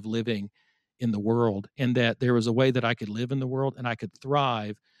way of living in the world, and that there was a way that I could live in the world and I could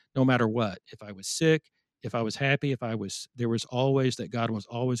thrive no matter what. If I was sick, if I was happy, there was always that God was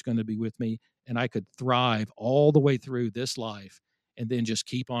always going to be with me, and I could thrive all the way through this life and then just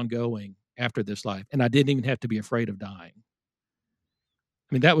keep on going after this life. And I didn't even have to be afraid of dying.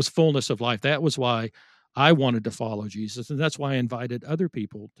 I mean, that was fullness of life. That was why I wanted to follow Jesus. And that's why I invited other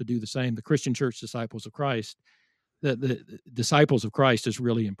people to do the same. The Christian Church Disciples of Christ, the Disciples of Christ is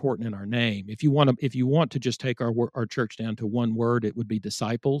really important in our name. If you want to just take our church down to one word, it would be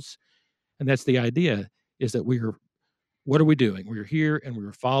disciples. And that's the idea, is that what are we doing? We're here and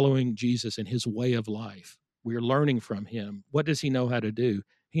we're following Jesus and his way of life. We're learning from him. What does he know how to do?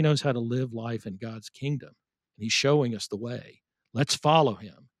 He knows how to live life in God's kingdom. And he's showing us the way. Let's follow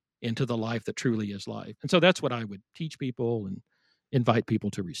him into the life that truly is life. And so that's what I would teach people and invite people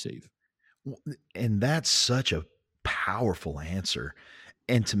to receive. And that's such a powerful answer.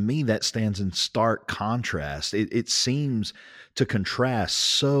 And to me, that stands in stark contrast. It seems to contrast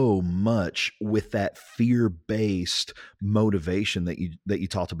so much with that fear-based motivation that you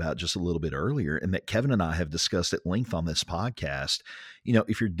talked about just a little bit earlier, and that Kevin and I have discussed at length on this podcast. You know,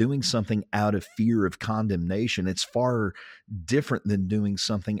 if you're doing something out of fear of condemnation, it's far different than doing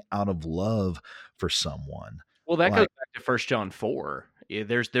something out of love for someone. Well, that goes back to 1 John 4.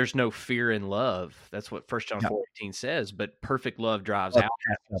 There's no fear in love. That's what 1 John 4:18 says. But perfect love drives out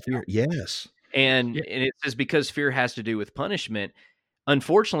fear. Yes, and it says because fear has to do with punishment.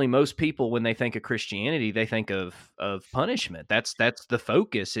 Unfortunately, most people, when they think of Christianity, they think of punishment. That's the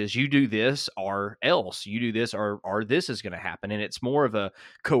focus: is you do this or else, you do this or this is going to happen, and it's more of a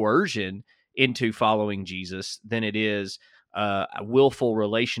coercion into following Jesus than it is a willful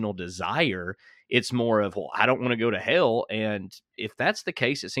relational desire. It's more of, well, I don't want to go to hell. And if that's the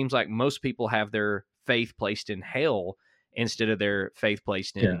case, it seems like most people have their faith placed in hell instead of their faith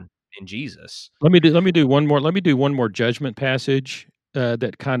placed in Jesus. Let me do one more judgment passage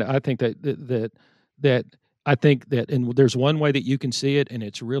that kind of, I think that I think that, and there's one way that you can see it and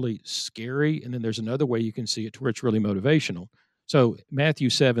it's really scary, and then there's another way you can see it to where it's really motivational. So Matthew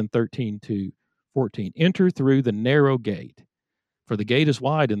 7:13-14, enter through the narrow gate. For the gate is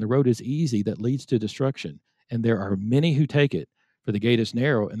wide and the road is easy that leads to destruction, and there are many who take it. For the gate is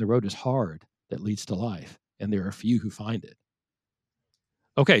narrow and the road is hard that leads to life, and there are few who find it.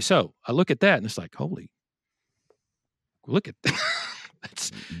 Okay, so I look at that and it's like, look at that.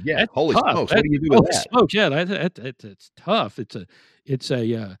 That's holy tough. smokes! What do you do with that? Smokes, yeah, it's tough.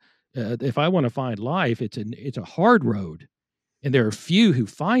 If I want to find life, it's a hard road, and there are few who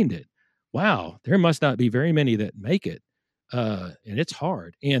find it. Wow, there must not be very many that make it. And it's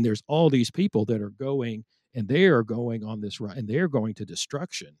hard. And there's all these people that are going, and they are going on this ride, and they're going to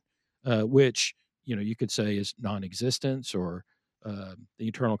destruction, which, you could say is non-existence, or the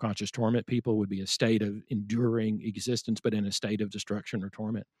eternal conscious torment people would be a state of enduring existence, but in a state of destruction or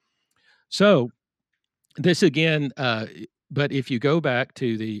torment. So this again, but if you go back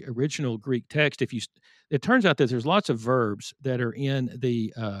to the original Greek text, it turns out that there's lots of verbs that are in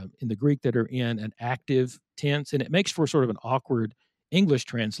the Greek that are in an active tense, and it makes for sort of an awkward English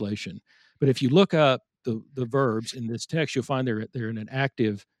translation. But if you look up the verbs in this text, you'll find they're in an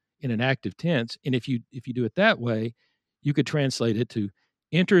active tense. And if you do it that way, you could translate it to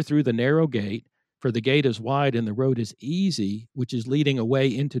enter through the narrow gate, for the gate is wide and the road is easy, which is leading away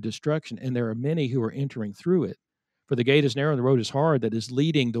into destruction, and there are many who are entering through it. For the gate is narrow and the road is hard that is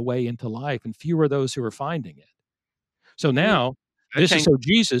leading the way into life, and few are those who are finding it. So now,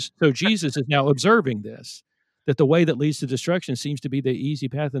 Jesus is now observing this, that the way that leads to destruction seems to be the easy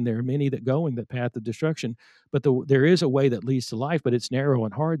path, and there are many that going that path of destruction. But there is a way that leads to life, but it's narrow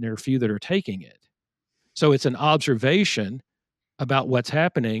and hard, and there are few that are taking it. So it's an observation about what's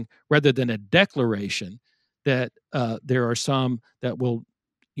happening rather than a declaration that there are some that will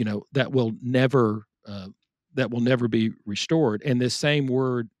never be restored. And this same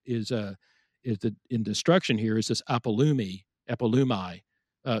word is in destruction here is this epilumai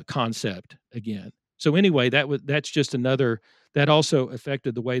concept again. So anyway, that's just another that also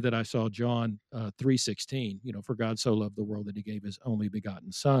affected the way that I saw John 3:16. For God so loved the world that he gave his only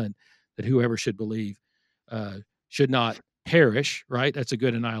begotten Son, that whoever should believe should not perish. Right? That's a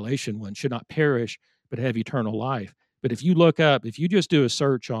good annihilation one. Should not perish, but have eternal life. But if you just do a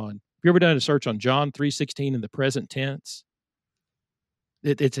search on, have you ever done a search on John 3:16 in the present tense?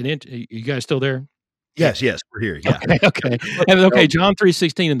 You guys still there? Yes, we're here. Yeah. Okay. John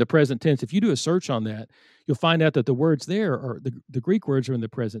 3:16 in the present tense. If you do a search on that, you'll find out that the words there are the Greek words are in the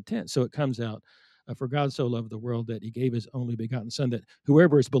present tense. So it comes out For God so loved the world that he gave his only begotten Son, that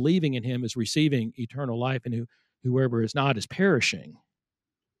whoever is believing in him is receiving eternal life, and whoever is not is perishing.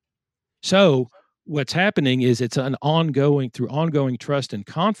 So what's happening is it's through ongoing trust and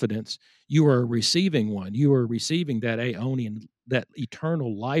confidence, you are receiving one. You are receiving that aeonian, that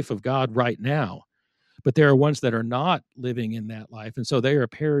eternal life of God right now. But there are ones that are not living in that life, and so they are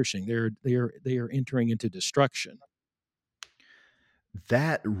perishing. They are entering into destruction.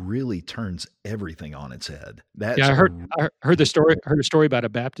 That really turns everything on its head. Yeah, I heard the story. Heard a story about a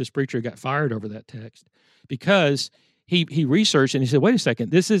Baptist preacher who got fired over that text because he researched and he said, "Wait a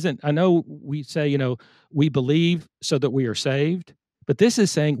second, this isn't." I know we say, we believe so that we are saved, but this is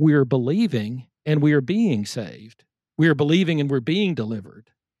saying we are believing and we are being saved. We are believing and we're being delivered.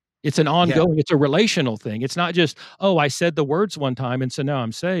 It's an ongoing, It's a relational thing. It's not just, oh, I said the words one time and so now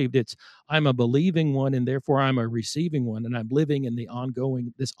I'm saved. It's I'm a believing one and therefore I'm a receiving one, and I'm living in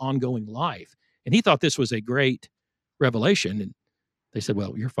this ongoing life. And he thought this was a great revelation. And they said,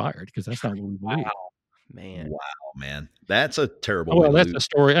 well, you're fired because that's not what we believe. Wow, man. That's a terrible Well, that's a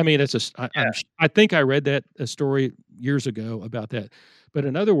story. I mean, I think I read a story years ago about that. But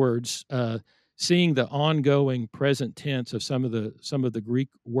in other words, seeing the ongoing present tense of some of the Greek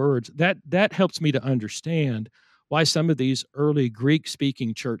words, that helps me to understand why some of these early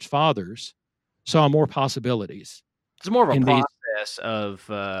Greek-speaking church fathers saw more possibilities. It's more of a process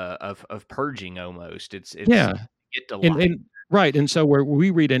of purging almost. It's get to life. Right. And so where we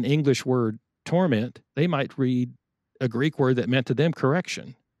read an English word torment, they might read a Greek word that meant to them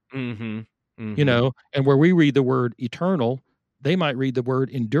correction. Mm-hmm. Mm-hmm. And where we read the word eternal, they might read the word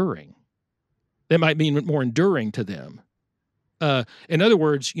enduring. That might mean more enduring to them. In other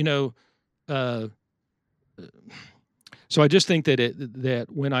words, so I just think that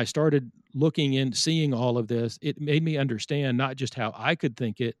when I started looking and seeing all of this, it made me understand not just how I could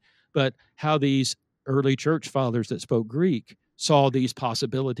think it, but how these early church fathers that spoke Greek saw these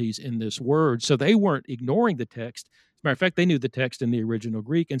possibilities in this word. So they weren't ignoring the text. As a matter of fact, they knew the text in the original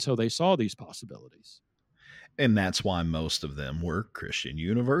Greek, and so they saw these possibilities. And that's why most of them were Christian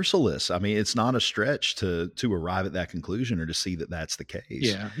Universalists. I mean, it's not a stretch to arrive at that conclusion or to see that that's the case.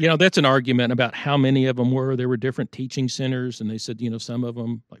 Yeah. That's an argument about how many of them were. There were different teaching centers, and they said, some of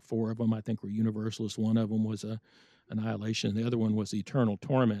them, like 4 of them, I think, were Universalists. One of them was annihilation. The other one was the eternal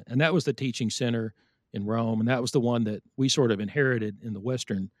torment. And that was the teaching center in Rome. And that was the one that we sort of inherited in the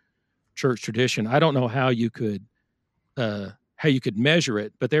Western church tradition. I don't know how you could measure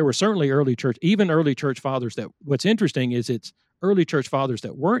it, but there were certainly early church fathers that, what's interesting is it's early church fathers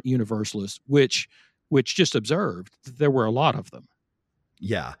that weren't Universalists, which just observed that there were a lot of them.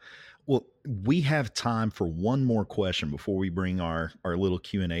 Yeah. Well, we have time for one more question before we bring our little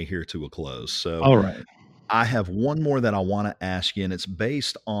Q&A here to a close. So all right. I have one more that I want to ask you, and it's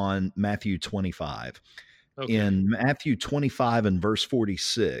based on Matthew 25. Okay. In Matthew 25 and verse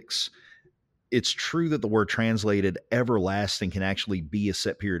 46, it's true that the word translated everlasting can actually be a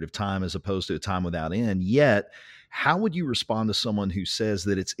set period of time as opposed to a time without end. Yet, how would you respond to someone who says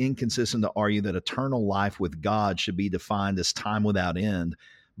that it's inconsistent to argue that eternal life with God should be defined as time without end,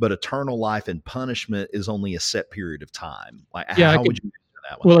 but eternal life and punishment is only a set period of time? Like, how would you answer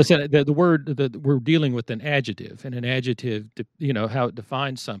that one? Well, it's the word we're dealing with an adjective, and an adjective, how it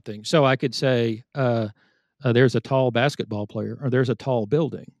defines something. So I could say, there's a tall basketball player, or there's a tall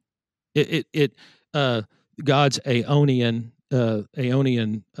building. God's Aeonian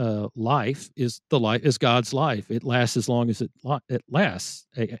life is God's life. It lasts as long as it lasts.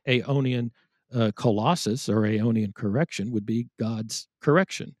 Aeonian colossus or Aeonian correction would be God's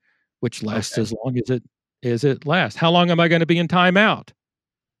correction, which lasts as long as it lasts. How long am I going to be in timeout?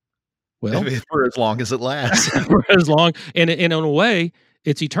 Well, for as long as it lasts. For as long, and in a way,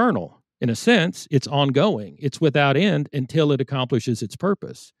 it's eternal. In a sense, it's ongoing. It's without end until it accomplishes its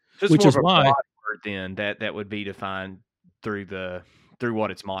purpose. So which is why word then that would be defined through what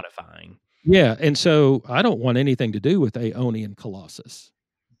it's modifying. Yeah, and so I don't want anything to do with Aeonian colossus.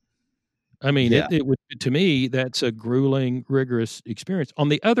 I mean, it would, to me, that's a grueling, rigorous experience. On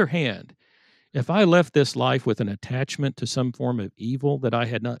the other hand, if I left this life with an attachment to some form of evil that I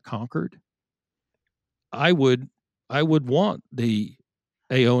had not conquered, I would want the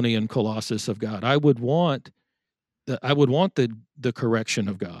Aeonian colossus of God. I would want the correction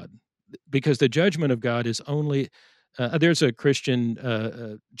of God, because the judgment of God is only. There's a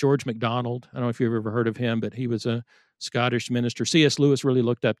Christian, George MacDonald. I don't know if you've ever heard of him, but he was a Scottish minister. C.S. Lewis really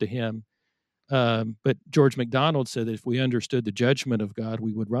looked up to him. But George MacDonald said that if we understood the judgment of God,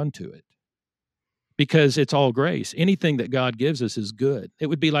 we would run to it, because it's all grace. Anything that God gives us is good. It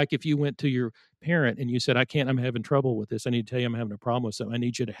would be like if you went to your parent and you said, I'm having trouble with this. I need to tell you I'm having a problem with something. I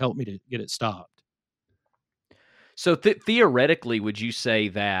need you to help me to get it stopped. So theoretically, would you say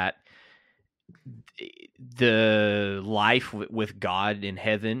that the life with God in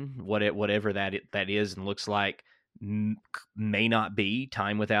heaven, whatever that is and looks like, may not be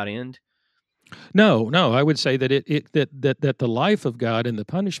time without end? No, no, I would say that that the life of God and the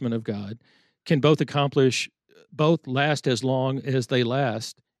punishment of God can both last as long as they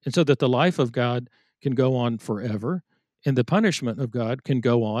last, and so that the life of God can go on forever, and the punishment of God can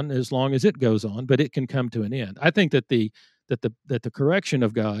go on as long as it goes on, but it can come to an end. I think that the correction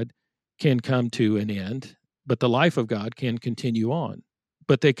of God can come to an end, but the life of God can continue on.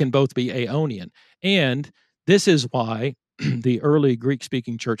 But they can both be aeonian. And this is why the early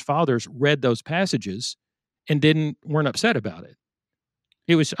Greek-speaking church fathers read those passages and weren't upset about it.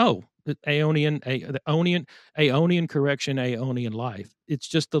 It was aeonian correction, aeonian life. It's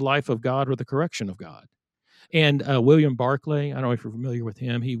just the life of God or the correction of God. And William Barclay, I don't know if you're familiar with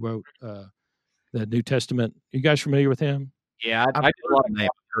him. He wrote the New Testament. You guys familiar with him? Yeah, I've I did a lot of heard copy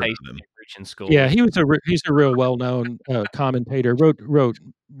of pasting them. in preaching school. Yeah, he's a real well-known commentator. Wrote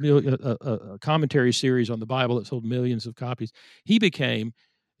a commentary series on the Bible that sold millions of copies. He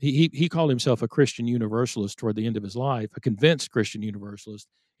called himself a Christian Universalist toward the end of his life, a convinced Christian Universalist,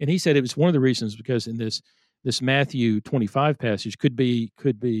 and he said it was one of the reasons because in this Matthew 25 passage could be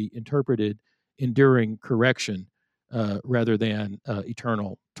interpreted enduring correction rather than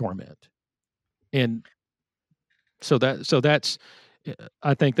eternal torment, and that's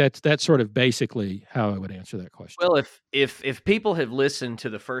I think that's sort of basically how I would answer that question. Well, if people have listened to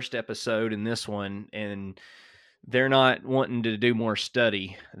the first episode and this one, and they're not wanting to do more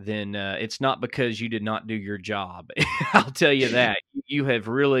study, then it's not because you did not do your job. I'll tell you that. You have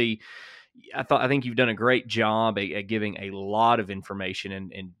really, I think you've done a great job at giving a lot of information,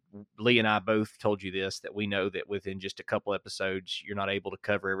 and Lee and I both told you this, that we know that within just a couple episodes, you're not able to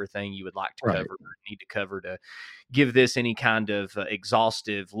cover everything you would like to Right. cover or need to cover to give this any kind of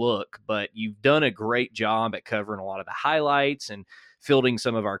exhaustive look. But you've done a great job at covering a lot of the highlights and fielding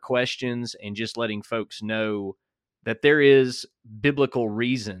some of our questions and just letting folks know that there is biblical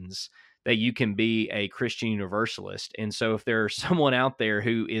reasons that you can be a Christian Universalist. And so if there's someone out there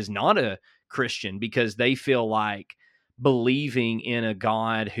who is not a Christian because they feel like believing in a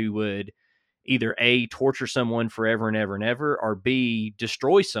God who would either A, torture someone forever and ever and ever, or B,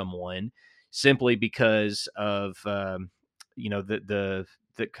 destroy someone simply because of, the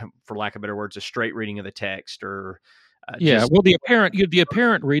for lack of better words, a straight reading of the text, or the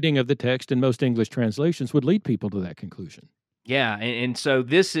apparent reading of the text in most English translations would lead people to that conclusion. Yeah, and so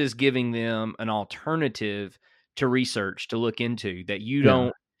this is giving them an alternative to research, to look into, that you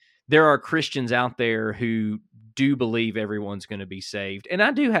don't. There are Christians out there who do believe everyone's going to be saved. And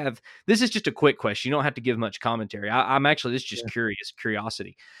I do have, this is just a quick question. You don't have to give much commentary. I'm actually, this is just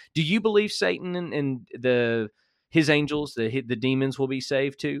curiosity. Do you believe Satan and his angels, the demons, will be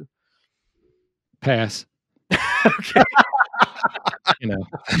saved too? Pass. Okay.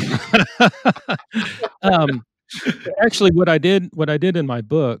 Actually, what I did in my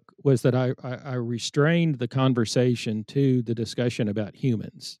book was that I restrained the conversation to the discussion about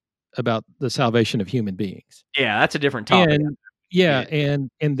humans, about the salvation of human beings. Yeah, that's a different topic. And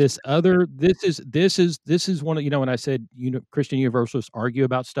this is one of, when I said Christian Universalists argue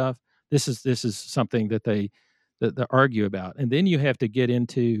about stuff, this is something that they argue about. And then you have to get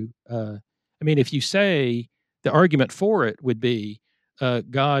into if you say the argument for it would be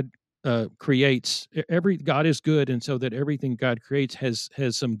God creates God is good, and so that everything God creates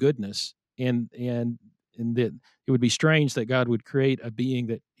has some goodness, and that it would be strange that God would create a being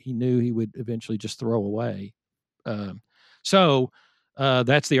that he knew he would eventually just throw away. So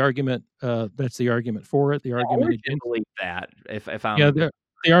that's the argument. That's the argument for it. The argument against believe that. If I'm the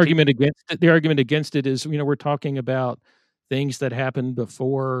argument against it is, we're talking about things that happened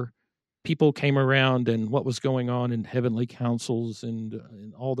before people came around and what was going on in heavenly councils and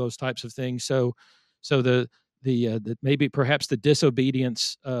all those types of things. So the maybe perhaps the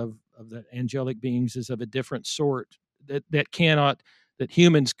disobedience of the angelic beings is of a different sort that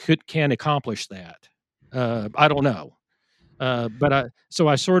humans can accomplish that. I don't know. But I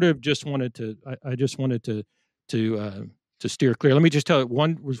sort of just wanted to steer clear. Let me just tell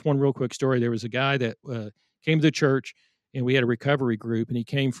one real quick story. There was a guy that came to the church, and we had a recovery group, and he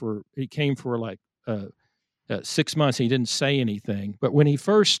came for like 6 months. And he didn't say anything, but when he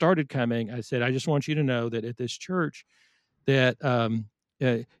first started coming, I said, I just want you to know that at this church that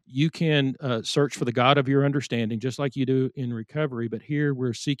you can search for the God of your understanding, just like you do in recovery, but here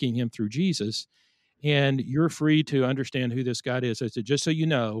we're seeking him through Jesus, and you're free to understand who this God is. I said, just so you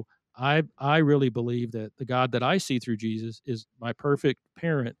know, I really believe that the God that I see through Jesus is my perfect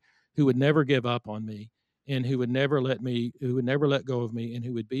parent who would never give up on me. and who would never let go of me, and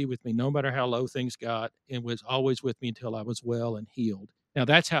who would be with me no matter how low things got, and was always with me until I was well and healed. Now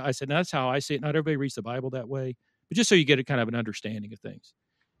that's how I see it. Not everybody reads the Bible that way, but just so you get a kind of an understanding of things.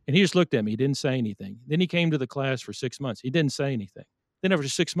 And he just looked at me. He didn't say anything. Then he came to the class for 6 months. He didn't say anything. Then after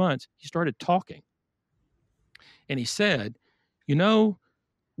 6 months, he started talking. And he said,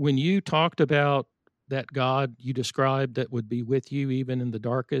 when you talked about that God you described that would be with you even in the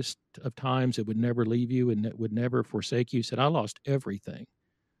darkest of times, it would never leave you and it would never forsake you. He said, I lost everything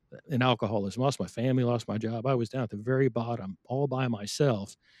in alcoholism, lost my family, lost my job. I was down at the very bottom all by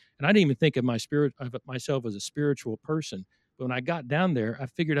myself. And I didn't even think of myself as a spiritual person. But when I got down there, I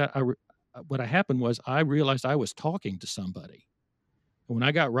figured out what happened was I realized I was talking to somebody. And when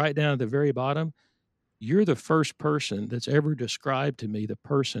I got right down at the very bottom, you're the first person that's ever described to me the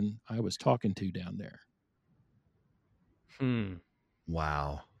person I was talking to down there.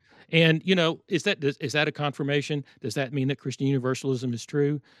 Wow. And, is that a confirmation? Does that mean that Christian Universalism is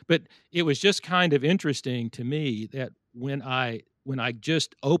true? But it was just kind of interesting to me that when I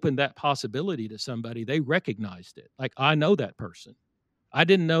just opened that possibility to somebody, they recognized it. Like, I know that person. I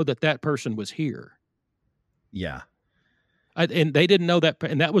didn't know that person was here. Yeah. And they didn't know that.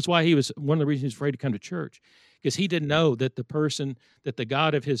 And that was why he was one of the reasons he was afraid to come to church, because he didn't know that the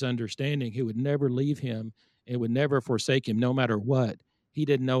God of his understanding, who would never leave him and would never forsake him no matter what, he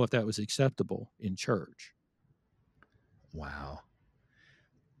didn't know if that was acceptable in church. Wow.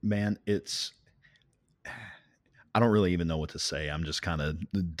 Man, I don't really even know what to say. I'm just kind of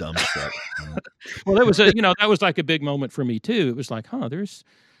dumbstruck. Well, that was like a big moment for me too. It was like, there's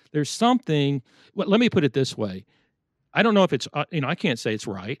something. Well, let me put it this way. I don't know if it's, I can't say it's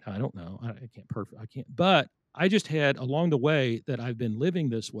right. I don't know. I can't, but I just had along the way that I've been living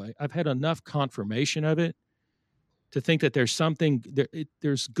this way, I've had enough confirmation of it to think that there's something,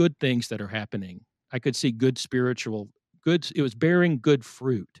 there's good things that are happening. I could see it was bearing good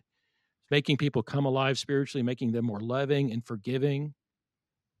fruit, making people come alive spiritually, making them more loving and forgiving,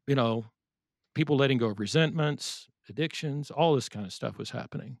 people letting go of resentments, addictions, all this kind of stuff was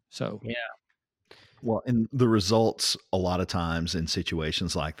happening. So, yeah. Well, and the results a lot of times in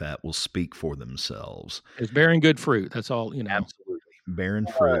situations like that will speak for themselves. It's bearing good fruit. That's all, Absolutely. Bearing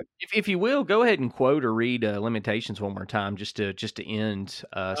fruit. If you will, go ahead and quote or read Lamentations one more time, just to end, since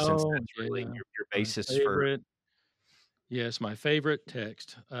that's really your basis for. Yes, my favorite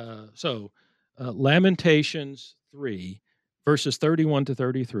text. Lamentations 3, verses 31 to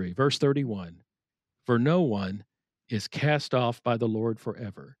 33. Verse 31, for no one is cast off by the Lord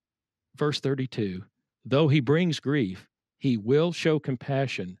forever. Verse 32, though he brings grief, he will show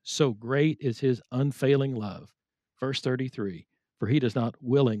compassion. So great is his unfailing love. Verse 33, for he does not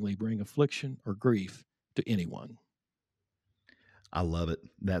willingly bring affliction or grief to anyone. I love it.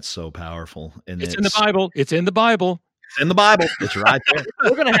 That's so powerful. And it's in the Bible. It's in the Bible. It's in the Bible. It's right there.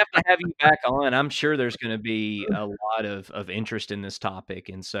 We're going to have you back on. I'm sure there's going to be a lot of interest in this topic.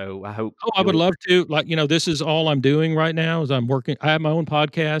 And so I hope. I would love to. This is all I'm doing right now is I'm working. I have my own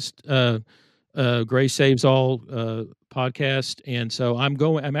podcast, Grace Saves All podcast. And so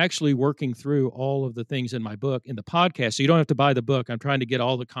I'm actually working through all of the things in my book in the podcast. So you don't have to buy the book. I'm trying to get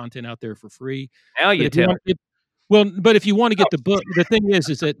all the content out there for free. Now you tell. Well, but if you want to get the book, the thing is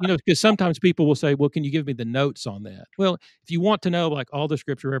that, because sometimes people will say, well, can you give me the notes on that? Well, if you want to know like all the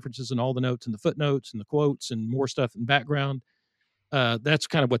scripture references and all the notes and the footnotes and the quotes and more stuff in background, that's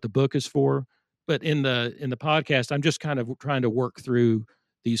kind of what the book is for. But in the podcast, I'm just kind of trying to work through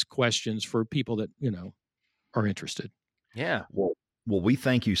these questions for people that, are interested. Yeah. Well, we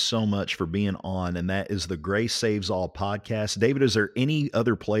thank you so much for being on, and that is the Grace Saves All podcast. David, is there any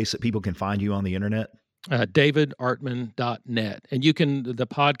other place that people can find you on the internet? DavidArtman.net. And the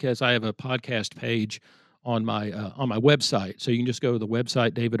podcast, I have a podcast page on my website. So you can just go to the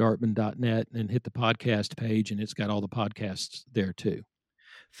website, DavidArtman.net, and hit the podcast page, and it's got all the podcasts there too.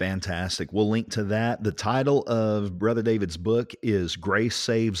 Fantastic. We'll link to that. The title of Brother David's book is Grace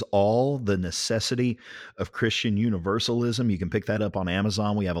Saves All, The Necessity of Christian Universalism. You can pick that up on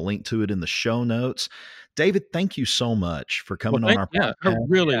Amazon. We have a link to it in the show notes. David, thank you so much for coming on our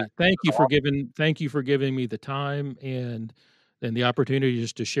podcast. Thank you for giving me the time and the opportunity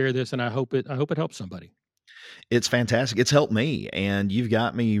just to share this. And I hope it helps somebody. It's fantastic. It's helped me, and you've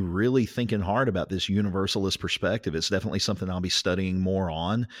got me really thinking hard about this universalist perspective. It's definitely something I'll be studying more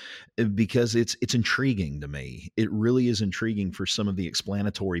on because it's intriguing to me. It really is intriguing for some of the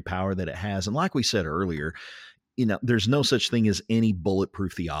explanatory power that it has. And like we said earlier, there's no such thing as any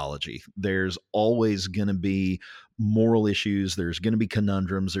bulletproof theology. There's always going to be moral issues. There's going to be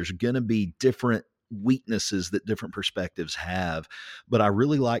conundrums. There's going to be different weaknesses that different perspectives have, but I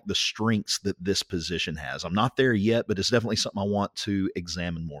really like the strengths that this position has. I'm not there yet, but it's definitely something I want to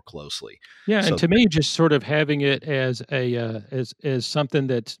examine more closely. Yeah, So and to me, just sort of having it as a as something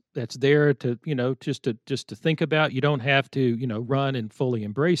that's there to just to think about. You don't have to run and fully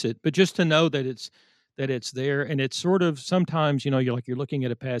embrace it, but just to know that it's there, and it's sort of sometimes you're looking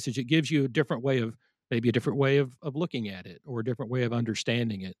at a passage. It gives you maybe a different way of looking at it, or a different way of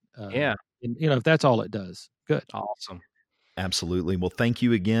understanding it. Yeah. And if that's all it does, good. Awesome. Absolutely. Well, thank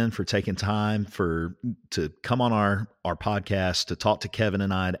you again for taking time to come on our podcast, to talk to Kevin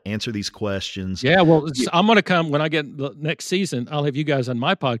and I, to answer these questions. Yeah, well, I'm going to come when I get the next season. I'll have you guys on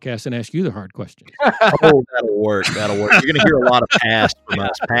my podcast and ask you the hard questions. Oh, that'll work. You're going to hear a lot of past from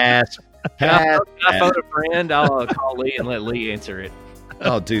us. Pass. I phone a friend. I'll call Lee and let Lee answer it.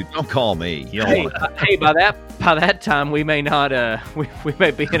 Oh, dude, don't call me. You don't want to. Hey, by that time we may not we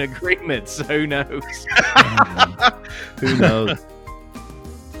may be in agreement. So who knows? Who knows?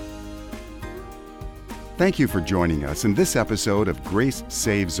 Thank you for joining us in this episode of Grace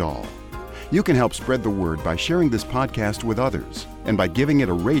Saves All. You can help spread the word by sharing this podcast with others and by giving it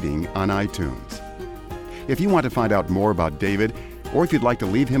a rating on iTunes. If you want to find out more about David, or if you'd like to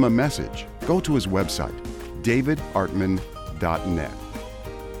leave him a message, go to his website, davidartman.net.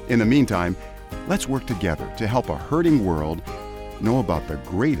 In the meantime, let's work together to help a hurting world know about the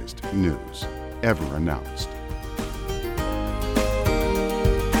greatest news ever announced.